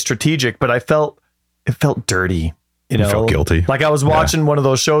trying to be strategic, but it felt dirty. You felt guilty. Like I was watching one of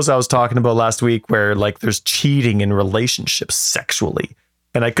those shows I was talking about last week where there's cheating in relationships sexually.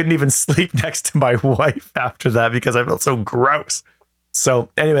 And I couldn't even sleep next to my wife after that because I felt so gross. So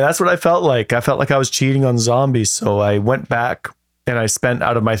anyway, that's what I felt like. I felt like I was cheating on zombies. So I went back and I spent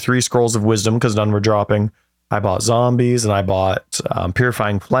out of my 3 scrolls of wisdom, because none were dropping, I bought zombies and I bought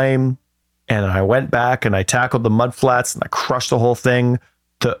purifying flame. And I went back and I tackled the Mudflats and I crushed the whole thing.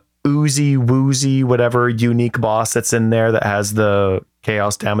 The Oozy Woozy, whatever unique boss that's in there that has the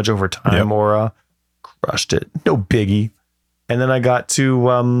chaos damage over time aura. Crushed it. No biggie. And then I got to,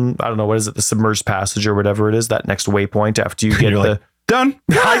 I don't know, what is it? The submerged passage or whatever it is, that next waypoint after you get the... done.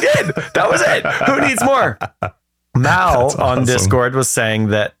 I did. That was it. Who needs more? Mal on Discord was saying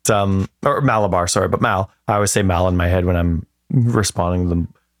that, or Malabar, sorry, but Mal, I always say Mal in my head when I'm responding to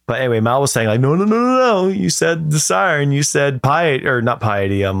them. But anyway, Mal was saying like, no. You said the siren. You said piety, or not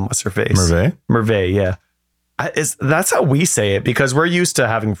piety. What's her face? Merveille. Yeah. That's how we say it because we're used to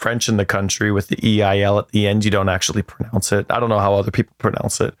having French in the country with the EIL at the end. You don't actually pronounce it. I don't know how other people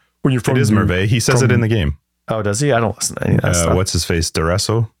pronounce it. When you're from, it is Merveille. He says it in the game. Oh, does he? I don't listen to any of that stuff. What's his face?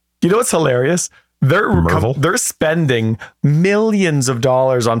 D'Oresso. You know what's hilarious? They're spending millions of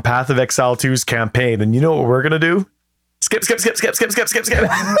dollars on Path of Exile 2's campaign, and you know what we're gonna do? Skip. Yeah.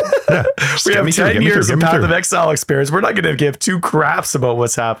 We have 10 years of Path of Exile experience. We're not gonna give two craps about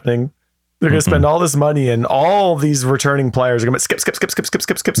what's happening. They're going to spend all this money, and all these returning players are going to skip.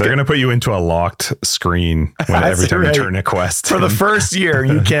 They're going to put you into a locked screen every time you turn a quest. For the first year,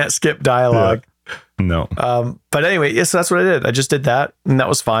 you can't skip dialogue. No. But anyway, yes, that's what I did. I just did that, and that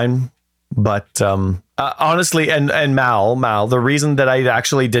was fine. But honestly, and Mal, the reason that I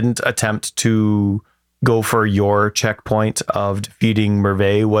actually didn't attempt to go for your checkpoint of defeating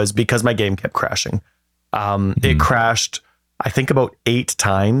Merveille was because my game kept crashing. It crashed, I think, about 8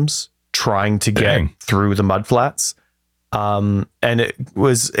 times. Trying to get through the mudflats. And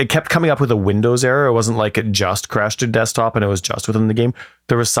it kept coming up with a Windows error. It wasn't like it just crashed to desktop and it was just within the game.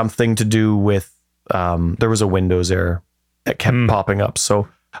 There was something to do with, there was a Windows error that kept popping up. So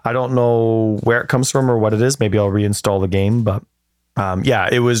I don't know where it comes from or what it is. Maybe I'll reinstall the game, but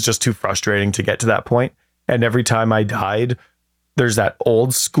it was just too frustrating to get to that point. And every time I died, there's that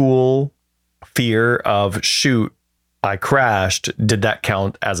old school fear of shoot, I crashed. Did that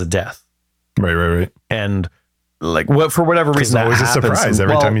count as a death? Right. And like for whatever reason, that was a surprise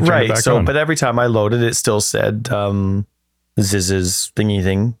every time you turn it back on. But every time I loaded, it still said Ziz's thingy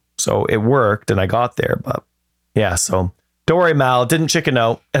thing. So it worked and I got there. But yeah, so don't worry, Mal, didn't chicken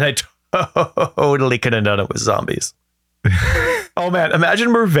out. And I totally could have done it with zombies. Oh man, imagine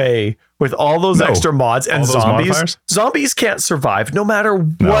Merveille with all those extra mods and zombies. Zombies can't survive no matter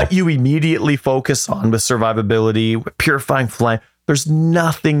what you immediately focus on with survivability, with purifying flame. There's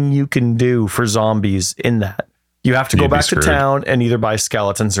nothing you can do for zombies in that. You have to go back to town and either buy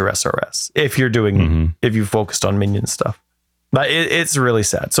skeletons or SRS if you're doing if you focused on minion stuff. But it's really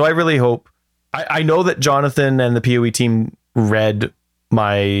sad. So I really hope I know that Jonathan and the PoE team read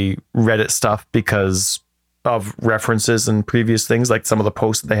my Reddit stuff because of references and previous things, like some of the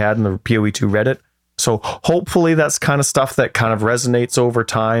posts that they had in the PoE2 Reddit. So hopefully that's kind of stuff that kind of resonates over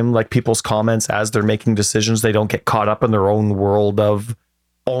time, like people's comments as they're making decisions. They don't get caught up in their own world of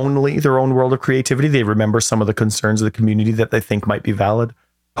creativity. They remember some of the concerns of the community that they think might be valid.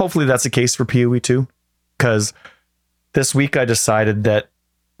 Hopefully that's the case for PoE2, because this week I decided that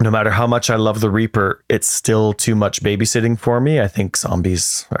no matter how much I love the Reaper, it's still too much babysitting for me. I think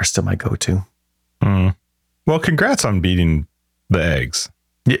zombies are still my go-to. Well, congrats on beating the eggs.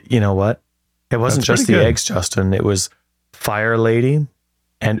 You know what? It wasn't just the eggs, Justin. It was Fire Lady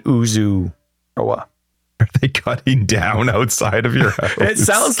and Uzu. Or what? Are they cutting down outside of your house? It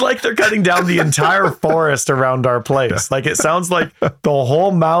sounds like they're cutting down the entire forest around our place. Like it sounds like the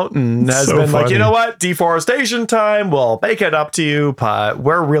whole mountain has been funny. Like, you know what? Deforestation time. We'll make it up to you. But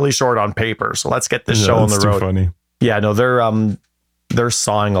we're really short on paper. So let's get this show on the road. Funny. Yeah, no, they're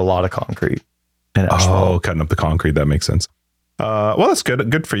sawing a lot of concrete. Cutting up the concrete. That makes sense. Well, that's good.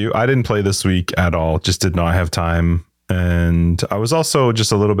 Good for you. I didn't play this week at all. Just did not have time. And I was also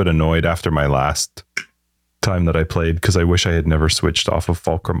just a little bit annoyed after my last time that I played because I wish I had never switched off of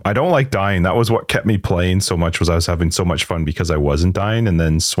Fulcrum. I don't like dying. That was what kept me playing so much, was I was having so much fun because I wasn't dying, and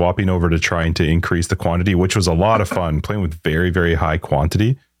then swapping over to trying to increase the quantity, which was a lot of fun. Playing with very, very high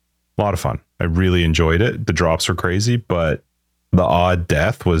quantity. A lot of fun. I really enjoyed it. The drops were crazy, but the odd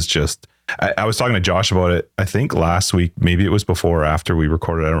death was just... I was talking to Josh about it, I think last week, maybe it was before or after we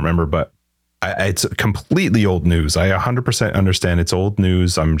recorded, I don't remember, but it's completely old news. I 100% understand it's old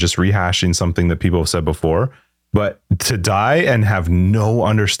news. I'm just rehashing something that people have said before, but to die and have no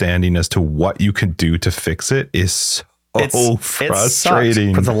understanding as to what you can do to fix it is so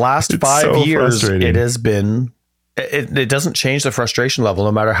frustrating. For the last 5 years, it has been, it doesn't change the frustration level,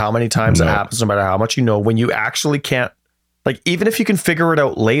 no matter how many times it happens, no matter how much you know, when you actually can't. Like, even if you can figure it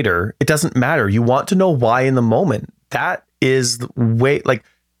out later, it doesn't matter. You want to know why in the moment. That is the way, like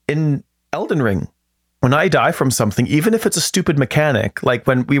in Elden Ring, when I die from something, even if it's a stupid mechanic, like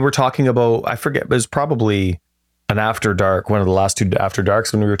when we were talking about, I forget, it was probably an After Dark, one of the last 2 After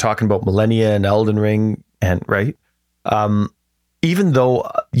Darks, when we were talking about Millennia and Elden Ring, and right, even though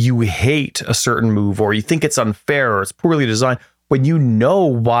you hate a certain move or you think it's unfair or it's poorly designed, when you know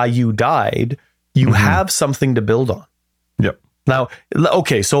why you died, you have something to build on. Yep. Now,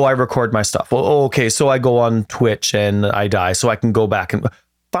 okay, so I record my stuff. Well, okay, so I go on Twitch and I die, so I can go back and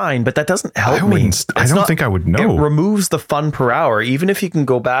fine, but that doesn't help me. I don't think I would know. It removes the fun per hour. Even if you can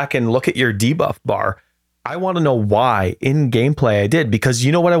go back and look at your debuff bar, I want to know why in gameplay I did, because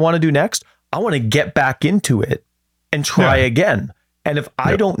you know what I want to do next? I want to get back into it and try again. And if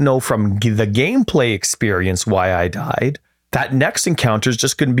I don't know from the gameplay experience why I died, that next encounter is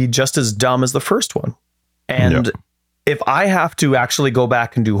just going to be just as dumb as the first one. And if I have to actually go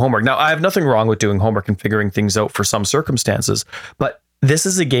back and do homework, now I have nothing wrong with doing homework and figuring things out for some circumstances, but this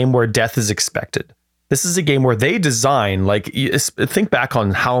is a game where death is expected. This is a game where they design, like, think back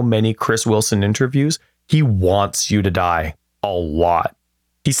on how many Chris Wilson interviews. He wants you to die a lot.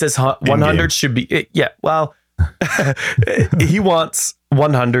 He says 100 should be, he wants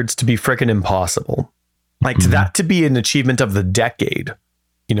 100s to be freaking impossible. Like that to be an achievement of the decade.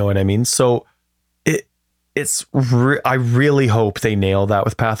 You know what I mean? So I really hope they nail that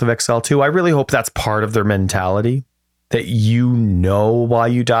with Path of Exile 2. I really hope that's part of their mentality, that you know why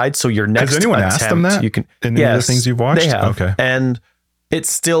you died. So your next attempt, has anyone asked them that? You can, in the other things you've watched? They have. Okay. And it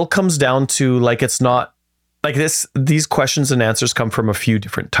still comes down to, like, it's not like this. These questions and answers come from a few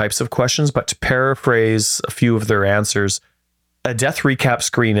different types of questions, but to paraphrase a few of their answers, a death recap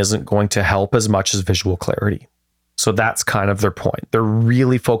screen isn't going to help as much as visual clarity. So that's kind of their point. They're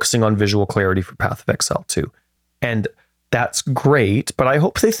really focusing on visual clarity for Path of Exile 2. And that's great, but I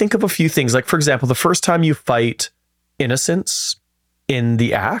hope they think of a few things. Like, for example, the first time you fight Innocence in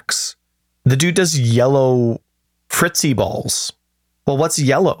the axe, the dude does yellow fritzy balls. Well, what's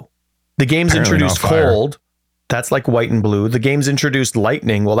yellow? The game's apparently introduced cold. That's like white and blue. The game's introduced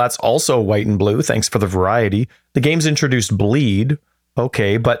lightning. Well, that's also white and blue. Thanks for the variety. The game's introduced bleed.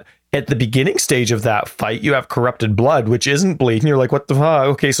 Okay, but at the beginning stage of that fight, you have corrupted blood, which isn't bleed. And you're like, what the fuck?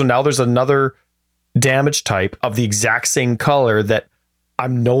 Okay, so now there's another damage type of the exact same color that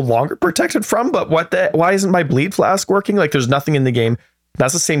I'm no longer protected from. But why isn't my bleed flask working? Like, there's nothing in the game.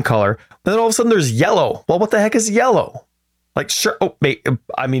 That's the same color. And then all of a sudden there's yellow. Well, what the heck is yellow? Like, sure. Oh,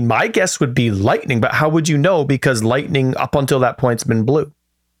 I mean, my guess would be lightning, but how would you know? Because lightning up until that point's been blue.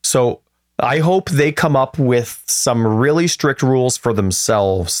 So I hope they come up with some really strict rules for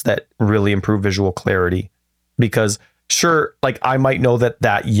themselves that really improve visual clarity. Because sure, like, I might know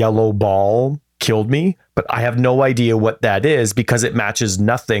that yellow ball killed me, but I have no idea what that is because it matches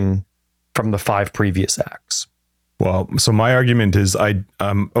nothing from the 5 previous acts. Well, so my argument is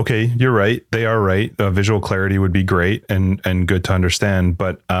okay, you're right. They are right. Visual clarity would be great and good to understand.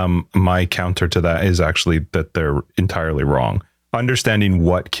 But my counter to that is actually that they're entirely wrong. Understanding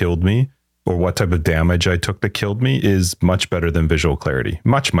what killed me or what type of damage I took that killed me is much better than visual clarity.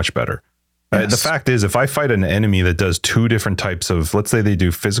 Much, much better. Yes. The fact is, if I fight an enemy that does 2 different types of, let's say they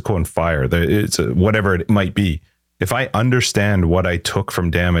do physical and fire, it's whatever it might be. If I understand what I took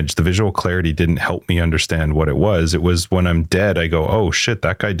from damage, the visual clarity didn't help me understand what it was. It was when I'm dead, I go, oh shit,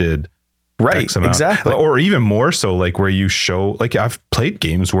 that guy did X amount. Exactly. Or even more so, like where you show, like I've played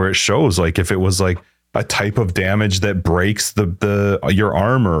games where it shows, like if it was like a type of damage that breaks your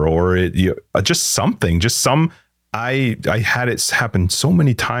armor or just something, I had it happen so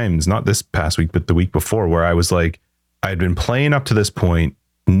many times, not this past week, but the week before, where I was like, I'd been playing up to this point,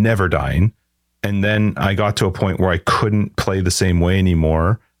 never dying. And then I got to a point where I couldn't play the same way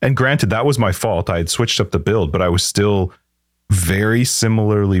anymore. And granted, that was my fault. I had switched up the build, but I was still very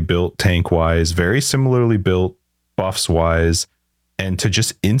similarly built tank wise, very similarly built buffs wise. And to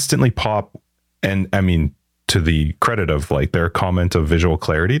just instantly pop, and I mean, to the credit of like their comment of visual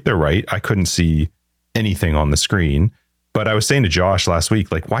clarity, they're right. I couldn't see anything on the screen. But I was saying to Josh last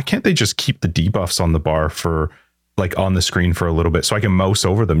week, like, why can't they just keep the debuffs on the bar for like on the screen for a little bit so I can mouse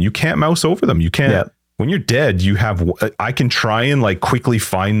over them? You can't mouse over them. You can't. Yeah. When you're dead, I can try and like quickly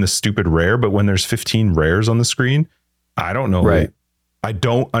find the stupid rare, but when there's 15 rares on the screen, I don't know. Right. I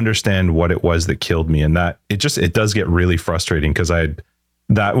don't understand what it was that killed me. And that it does get really frustrating because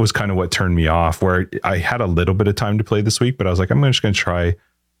that was kind of what turned me off, where I had a little bit of time to play this week, but I was like, I'm just going to try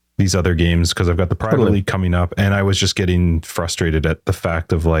these other games because I've got the Private League coming up. And I was just getting frustrated at the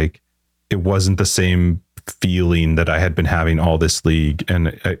fact of like, it wasn't the same feeling that I had been having all this league.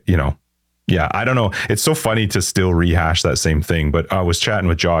 And, I don't know. It's so funny to still rehash that same thing. But I was chatting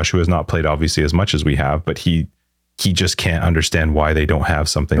with Josh, who has not played obviously as much as we have, but he just can't understand why they don't have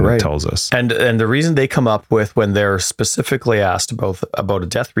something that tells us. And the reason they come up with when they're specifically asked about a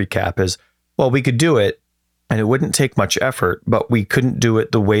death recap is, well, we could do it, and it wouldn't take much effort, but we couldn't do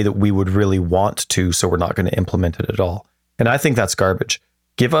it the way that we would really want to. So we're not going to implement it at all. And I think that's garbage.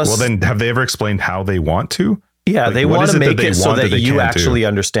 Give us. Well, then have they ever explained how they want to? Yeah, like, they want to make it so that you actually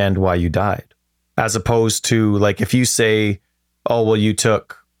understand why you died, as opposed to like if you say, oh, well, you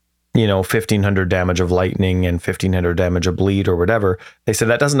took, 1,500 damage of lightning and 1,500 damage of bleed or whatever. They said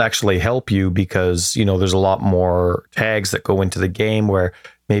that doesn't actually help you because, there's a lot more tags that go into the game where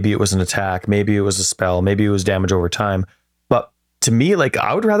maybe it was an attack, maybe it was a spell, maybe it was damage over time. But to me, like,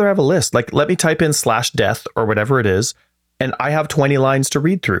 I would rather have a list. Like, let me type in /death or whatever it is, and I have 20 lines to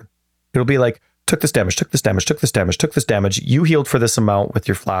read through. It'll be like, took this damage, took this damage, took this damage, took this damage. You healed for this amount with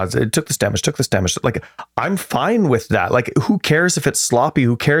your flags. It took this damage, took this damage. Like, I'm fine with that. Like, who cares if it's sloppy?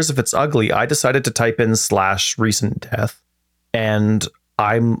 Who cares if it's ugly? I decided to type in /recent death, and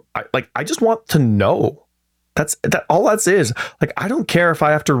I just want to know. That's all that is. Like, I don't care if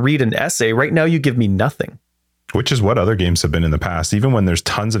I have to read an essay. Right now, you give me nothing. Which is what other games have been in the past. Even when there's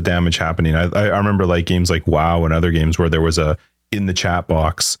tons of damage happening. I remember like games like WoW and other games where there was in the chat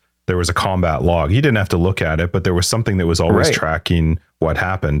box, there was a combat log. You didn't have to look at it, but there was something that was always tracking what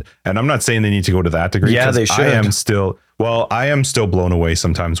happened. And I'm not saying they need to go to that degree. Yeah, they should. I am still blown away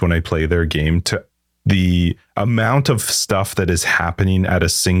sometimes when I play their game to the amount of stuff that is happening at a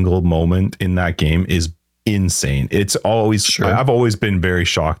single moment in that game is insane. It's always, I've always been very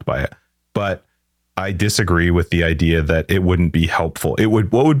shocked by it, but I disagree with the idea that it wouldn't be helpful.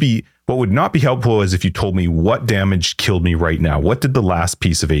 What would not be helpful is if you told me what damage killed me right now. What did the last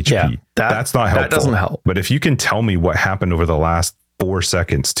piece of HP? Yeah, that's not helpful. That doesn't help. But if you can tell me what happened over the last 4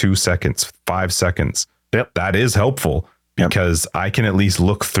 seconds, 2 seconds, 5 seconds, that is helpful because I can at least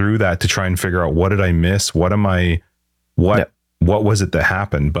look through that to try and figure out what did I miss? What was it that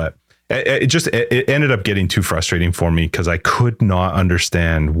happened? But it ended up getting too frustrating for me because I could not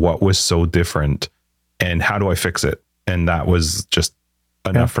understand what was so different and how do I fix it? And that was just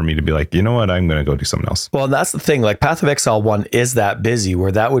enough for me to be like, you know what, I'm going to go do something else. Well, that's the thing. Like Path of Exile 1 is that busy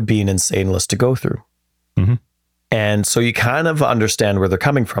where that would be an insane list to go through. Mm-hmm. And so you kind of understand where they're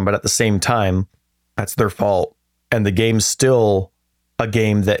coming from, but at the same time, that's their fault. And the game's still a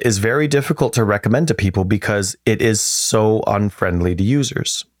game that is very difficult to recommend to people because it is so unfriendly to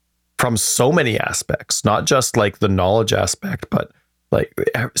users from so many aspects, not just like the knowledge aspect, but like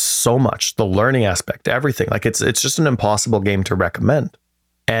so much, the learning aspect, everything. Like it's just an impossible game to recommend.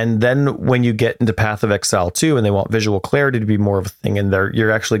 And then when you get into Path of Exile 2 and they want visual clarity to be more of a thing, and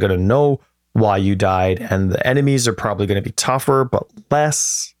you're actually going to know why you died, and the enemies are probably going to be tougher, but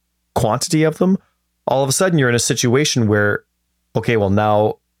less quantity of them. All of a sudden, you're in a situation where, okay, well,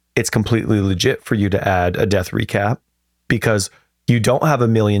 now it's completely legit for you to add a death recap because you don't have a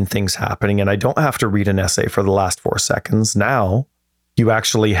million things happening, and I don't have to read an essay for the last 4 seconds. Now you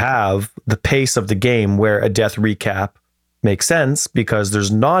actually have the pace of the game where a death recap makes sense because there's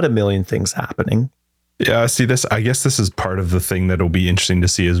not a million things happening. Yeah, see this, I guess this is part of the thing that'll be interesting to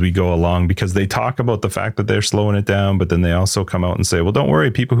see as we go along, because they talk about the fact that they're slowing it down, but then they also come out and say, well, don't worry,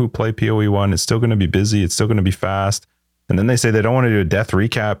 people who play PoE 1, it's still going to be busy, it's still going to be fast. And then they say they don't want to do a death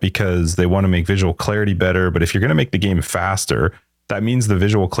recap because they want to make visual clarity better. But if you're going to make the game faster, that means the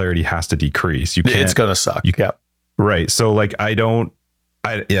visual clarity has to decrease. You can't, it's going to suck. Right. So like, I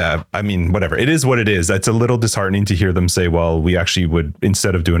mean, whatever. It is what it is. It's a little disheartening to hear them say, well, we actually would,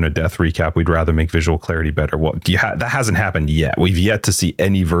 instead of doing a death recap, we'd rather make visual clarity better. Well, that hasn't happened yet. We've yet to see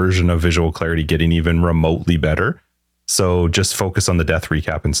any version of visual clarity getting even remotely better. So just focus on the death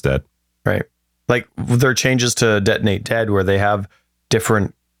recap instead. Right. Like there are changes to Detonate Dead where they have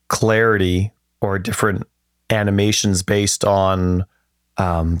different clarity or different animations based on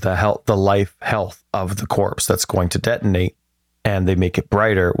the life health of the corpse that's going to detonate. And they make it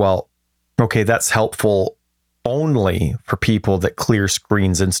brighter. Well, okay, that's helpful only for people that clear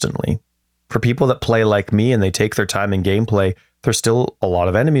screens instantly. For people that play like me and they take their time in gameplay, there's still a lot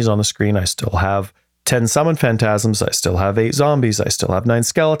of enemies on the screen. I still have 10 summon phantasms. I still have 8 zombies. I still have 9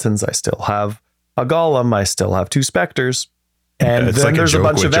 skeletons. I still have a golem. I still have 2 specters. And then like there's a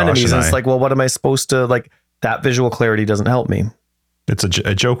bunch of enemies. And it's like, well, what am I supposed to, like, that visual clarity doesn't help me. It's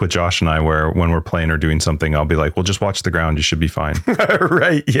a joke with Josh and I where when we're playing or doing something, I'll be like, well, just watch the ground. You should be fine.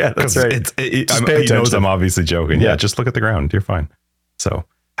 Right. Yeah, that's right. He knows I'm obviously joking. Yeah, just look at the ground. You're fine. So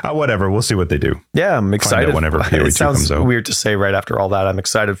whatever. We'll see what they do. Yeah, I'm excited. Whenever PoE 2 comes out. Weird to say right after all that. I'm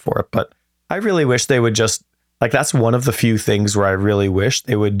excited for it. But I really wish they would just, like, that's one of the few things where I really wish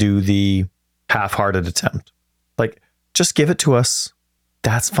they would do the half-hearted attempt. Like, just give it to us.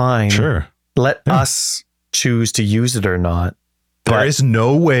 That's fine. Sure. Let us choose to use it or not. There is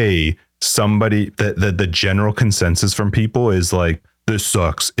no way the general consensus from people is like, this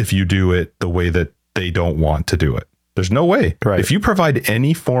sucks if you do it the way that they don't want to do it. There's no way. Right. If you provide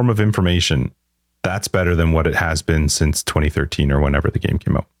any form of information, that's better than what it has been since 2013 or whenever the game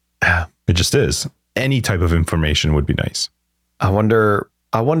came out. Yeah. It just is. Any type of information would be nice. I wonder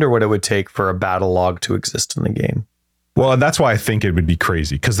what it would take for a battle log to exist in the game. Well, and that's why I think it would be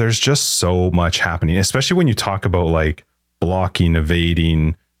crazy, because there's just so much happening, especially when you talk about like blocking,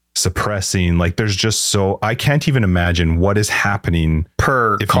 evading, suppressing. Like there's just so, I can't even imagine what is happening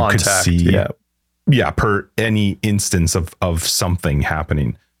per if contact. You could see, yeah, per any instance of something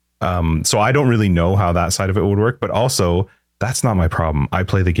happening. So I don't really know how that side of it would work, but also that's not my problem. I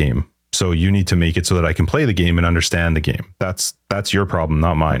play the game. So you need to make it so that I can play the game and understand the game. That's your problem,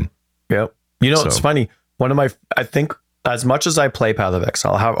 not mine. Yep. You know, it's funny. I think as much as I play Path of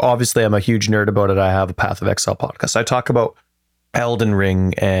Exile, obviously I'm a huge nerd about it. I have a Path of Exile podcast. I talk about Elden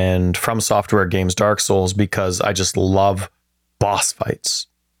Ring and From Software games, Dark Souls, because I just love boss fights.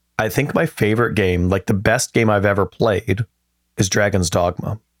 I think my favorite game, like the best game I've ever played, is Dragon's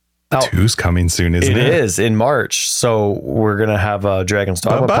Dogma. Now, 2's coming soon, isn't it? It is in March. So we're going to have a Dragon's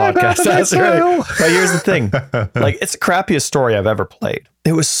Dogma podcast. That's right. But here's the thing. Like, it's the crappiest story I've ever played.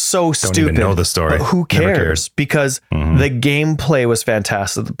 It was so stupid. Don't even know the story. But who cares? Because the gameplay was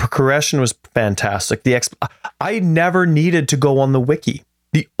fantastic. The progression was fantastic. I never needed to go on the wiki.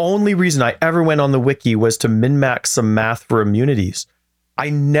 The only reason I ever went on the wiki was to min-max some math for immunities. I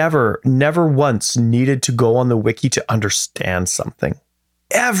never once needed to go on the wiki to understand something.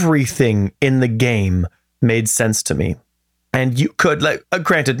 Everything in the game made sense to me. And you could, like,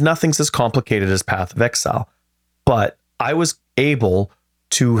 granted, nothing's as complicated as Path of Exile, but I was able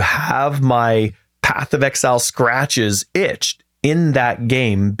to have my Path of Exile scratches itched in that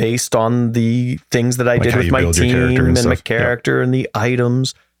game based on the things that I did with my team and my character and the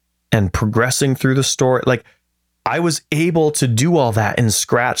items and progressing through the story. Like, I was able to do all that and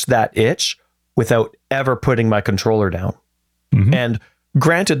scratch that itch without ever putting my controller down. And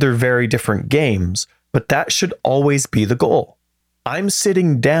granted, they're very different games, but that should always be the goal. I'm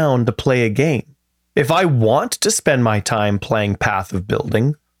sitting down to play a game. If I want to spend my time playing Path of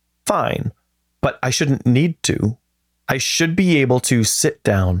Building, fine, but I shouldn't need to. I should be able to sit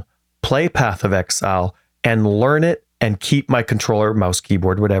down, play Path of Exile, and learn it and keep my controller, mouse,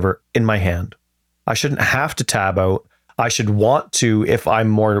 keyboard, whatever, in my hand. I shouldn't have to tab out. I should want to, if I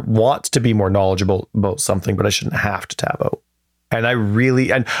want to be more knowledgeable about something, but I shouldn't have to tab out. And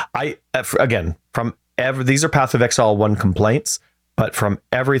these are Path of Exile 1 complaints, but from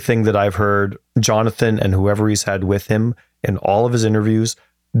everything that I've heard, Jonathan and whoever he's had with him in all of his interviews,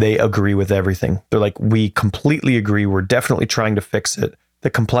 they agree with everything. They're like, we completely agree. We're definitely trying to fix it. The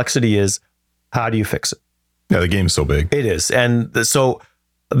complexity is, how do you fix it? Yeah, the game's so big. It is. And so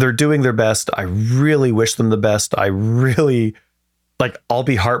they're doing their best. I really wish them the best. I'll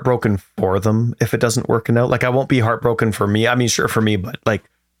be heartbroken for them if it doesn't work out. Like, I won't be heartbroken for me. I mean, sure, for me, but like,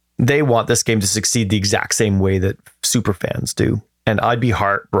 they want this game to succeed the exact same way that super fans do. And I'd be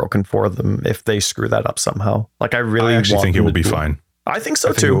heartbroken for them if they screw that up somehow. Like, I actually think it will be fine. I think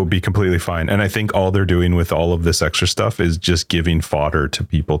so, too. It will be completely fine. And I think all they're doing with all of this extra stuff is just giving fodder to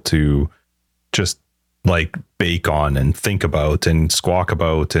people to just like bake on and think about and squawk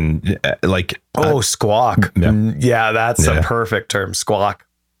about and squawk. Yeah, that's a perfect term, squawk.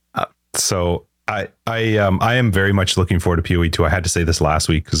 So I am very much looking forward to PoE 2. I had to say this last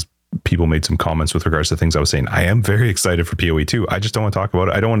week because people made some comments with regards to things I was saying. I am very excited for PoE 2. I just don't want to talk about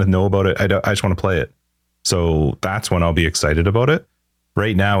it. I don't want to know about it. I just want to play it. So that's when I'll be excited about it.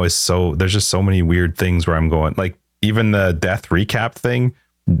 Right now there's just so many weird things where I'm going, like even the death recap thing,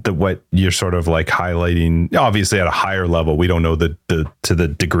 what you're sort of like highlighting, obviously at a higher level, we don't know to the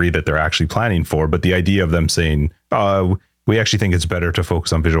degree that they're actually planning for, but the idea of them saying, we actually think it's better to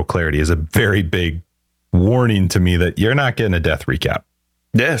focus on visual clarity is a very big warning to me that you're not getting a death recap.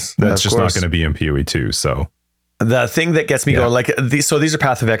 Yes. That's just not going to be in PoE 2. So the thing that gets me going, like these are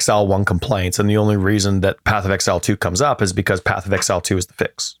Path of Exile 1 complaints. And the only reason that Path of Exile 2 comes up is because Path of Exile 2 is the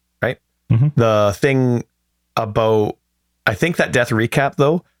fix, right? The thing about, I think that death recap,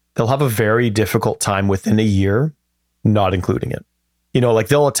 though, they'll have a very difficult time within a year not including it. You know, like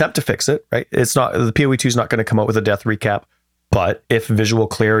they'll attempt to fix it, right? It's not, the PoE 2 is not going to come out with a death recap, but if visual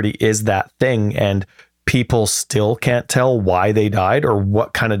clarity is that thing and people still can't tell why they died or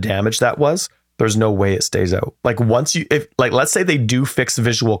what kind of damage that was, there's no way it stays out. Like let's say they do fix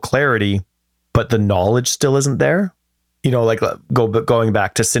visual clarity, but the knowledge still isn't there. You know, like going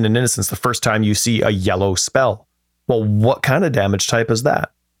back to Sin and Innocence, the first time you see a yellow spell. Well, what kind of damage type is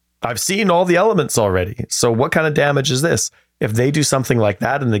that? I've seen all the elements already. So what kind of damage is this? If they do something like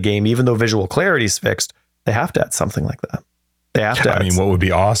that in the game, even though visual clarity is fixed, they have to add something like that. They have to. I mean, what would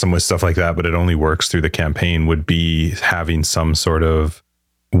be awesome with stuff like that, but it only works through the campaign, would be having some sort of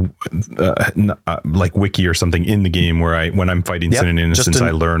like wiki or something in the game where when I'm fighting Sin and Innocence,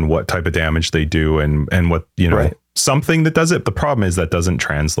 I learn what type of damage they do and what, something that does it. The problem is that doesn't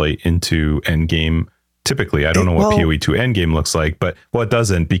translate into endgame. Typically, I don't know what PoE 2 endgame looks like, but it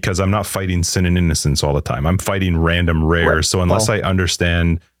doesn't, because I'm not fighting Sin and Innocence all the time. I'm fighting random rares. Right. So unless I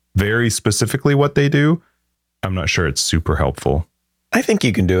understand very specifically what they do, I'm not sure it's super helpful. I think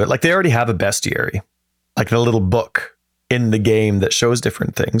you can do it. Like, they already have a bestiary, like the little book in the game that shows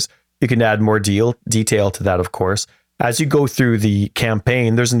different things. You can add more detail to that, of course. As you go through the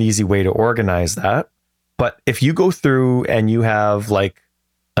campaign, there's an easy way to organize that. But if you go through and you have like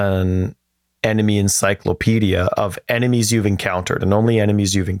an enemy encyclopedia of enemies you've encountered and only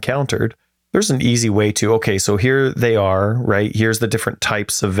enemies you've encountered, there's an easy way to, okay, so here they are, right? Here's the different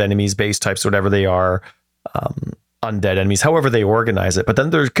types of enemies, base types, whatever they are, undead enemies, however they organize it. But then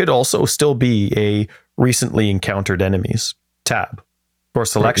there could also still be a recently encountered enemies tab for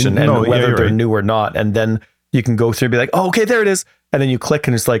selection, and whether they're new or not. And then you can go through and be like, oh, okay, there it is. And then you click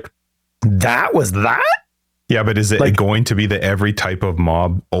and it's like, that was that? Yeah, but is it like going to be that every type of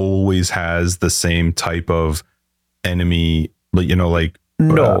mob always has the same type of enemy,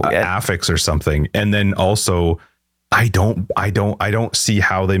 affix or something? And then also, I don't see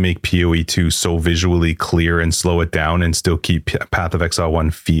how they make PoE 2 so visually clear and slow it down and still keep Path of Exile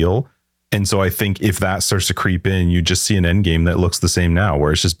 1 feel. And so I think if that starts to creep in, you just see an end game that looks the same now,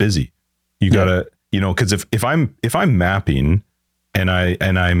 where it's just busy. You gotta, because if I'm mapping and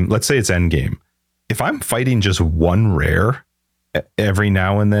I'm, let's say it's end game, if I'm fighting just one rare every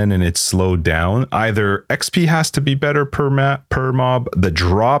now and then and it's slowed down, either XP has to be better per mob, the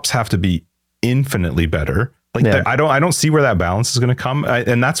drops have to be infinitely better. I don't see where that balance is going to come.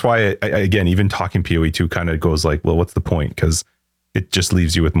 And that's why, again, even talking PoE 2 kind of goes like, well, what's the point? Because it just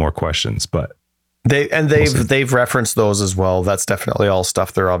leaves you with more questions. But they've referenced those as well. That's definitely all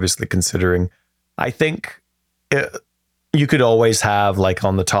stuff they're obviously considering. I think you could always have, like,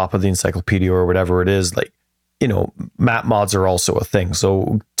 on the top of the encyclopedia or whatever it is, like, map mods are also a thing.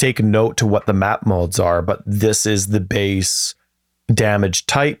 So take note to what the map mods are, but this is the base damage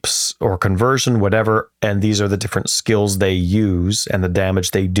types or conversion, whatever, and these are the different skills they use and the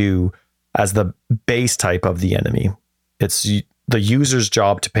damage they do as the base type of the enemy. It's the user's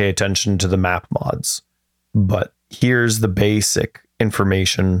job to pay attention to the map mods, but here's the basic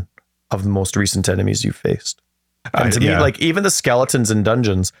information of the most recent enemies you faced. And to me, like, even the skeletons in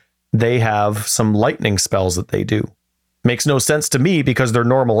dungeons, they have some lightning spells that they do. Makes no sense to me because they're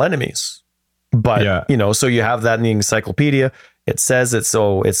normal enemies, but so you have that in the encyclopedia. It says it's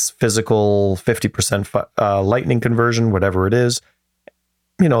physical 50% lightning conversion, whatever it is,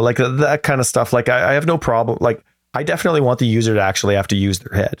 like that kind of stuff. Like, I have no problem. Like, I definitely want the user to actually have to use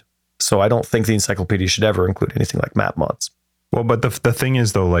their head. So I don't think the encyclopedia should ever include anything like map mods. Well, but the thing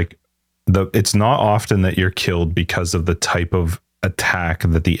is, though, like, it's not often that you're killed because of the type of attack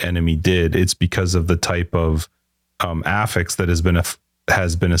that the enemy did. It's because of the type of affix that has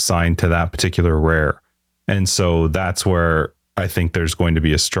been assigned to that particular rare. And so that's where I think there's going to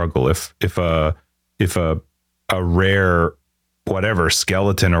be a struggle. If a rare, whatever,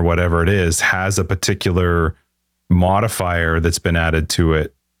 skeleton or whatever it is, has a particular modifier that's been added to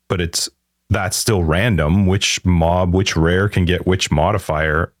it, but that's still random, which rare can get which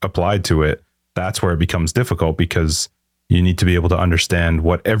modifier applied to it, that's where it becomes difficult, because you need to be able to understand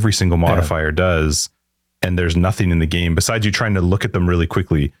what every single modifier does. And there's nothing in the game besides you trying to look at them really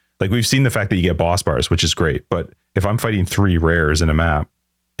quickly. Like, we've seen the fact that you get boss bars, which is great. But if I'm fighting 3 rares in a map,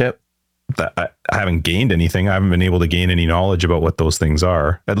 that I haven't gained anything. I haven't been able to gain any knowledge about what those things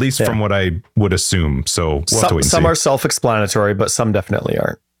are, at least from what I would assume. So we'll have to wait and some are self-explanatory, but some definitely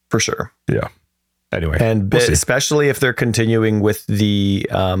aren't, for sure. Yeah. Anyway. And especially if they're continuing with the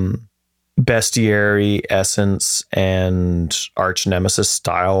bestiary, essence, and arch nemesis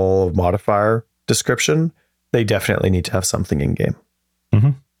style of modifier description, they definitely need to have something in game. Mm-hmm.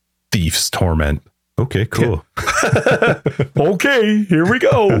 Thief's Torment. Okay, cool. Yeah. Okay, here we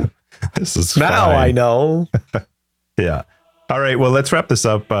go. This is now fine. I know. Yeah. All right. Well, let's wrap this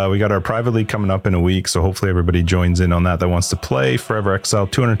up. We got our private league coming up in a week, so hopefully everybody joins in on that wants to play. Forever Exile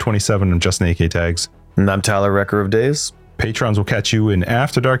 227 of Justin AK Tags. And I'm Tyler, Wrecker of Days. Patrons will catch you in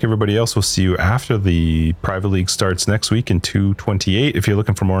After Dark. Everybody else will see you after the private league starts next week in 228. If you're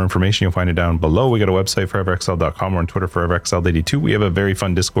looking for more information, you'll find it down below. We got a website, foreverxl.com, or on Twitter, foreverxl82. We have a very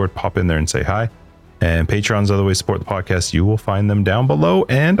fun Discord. Pop in there and say hi. And Patrons, other ways to support the podcast, you will find them down below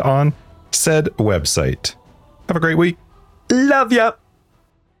and on said website. Have a great week. Love ya.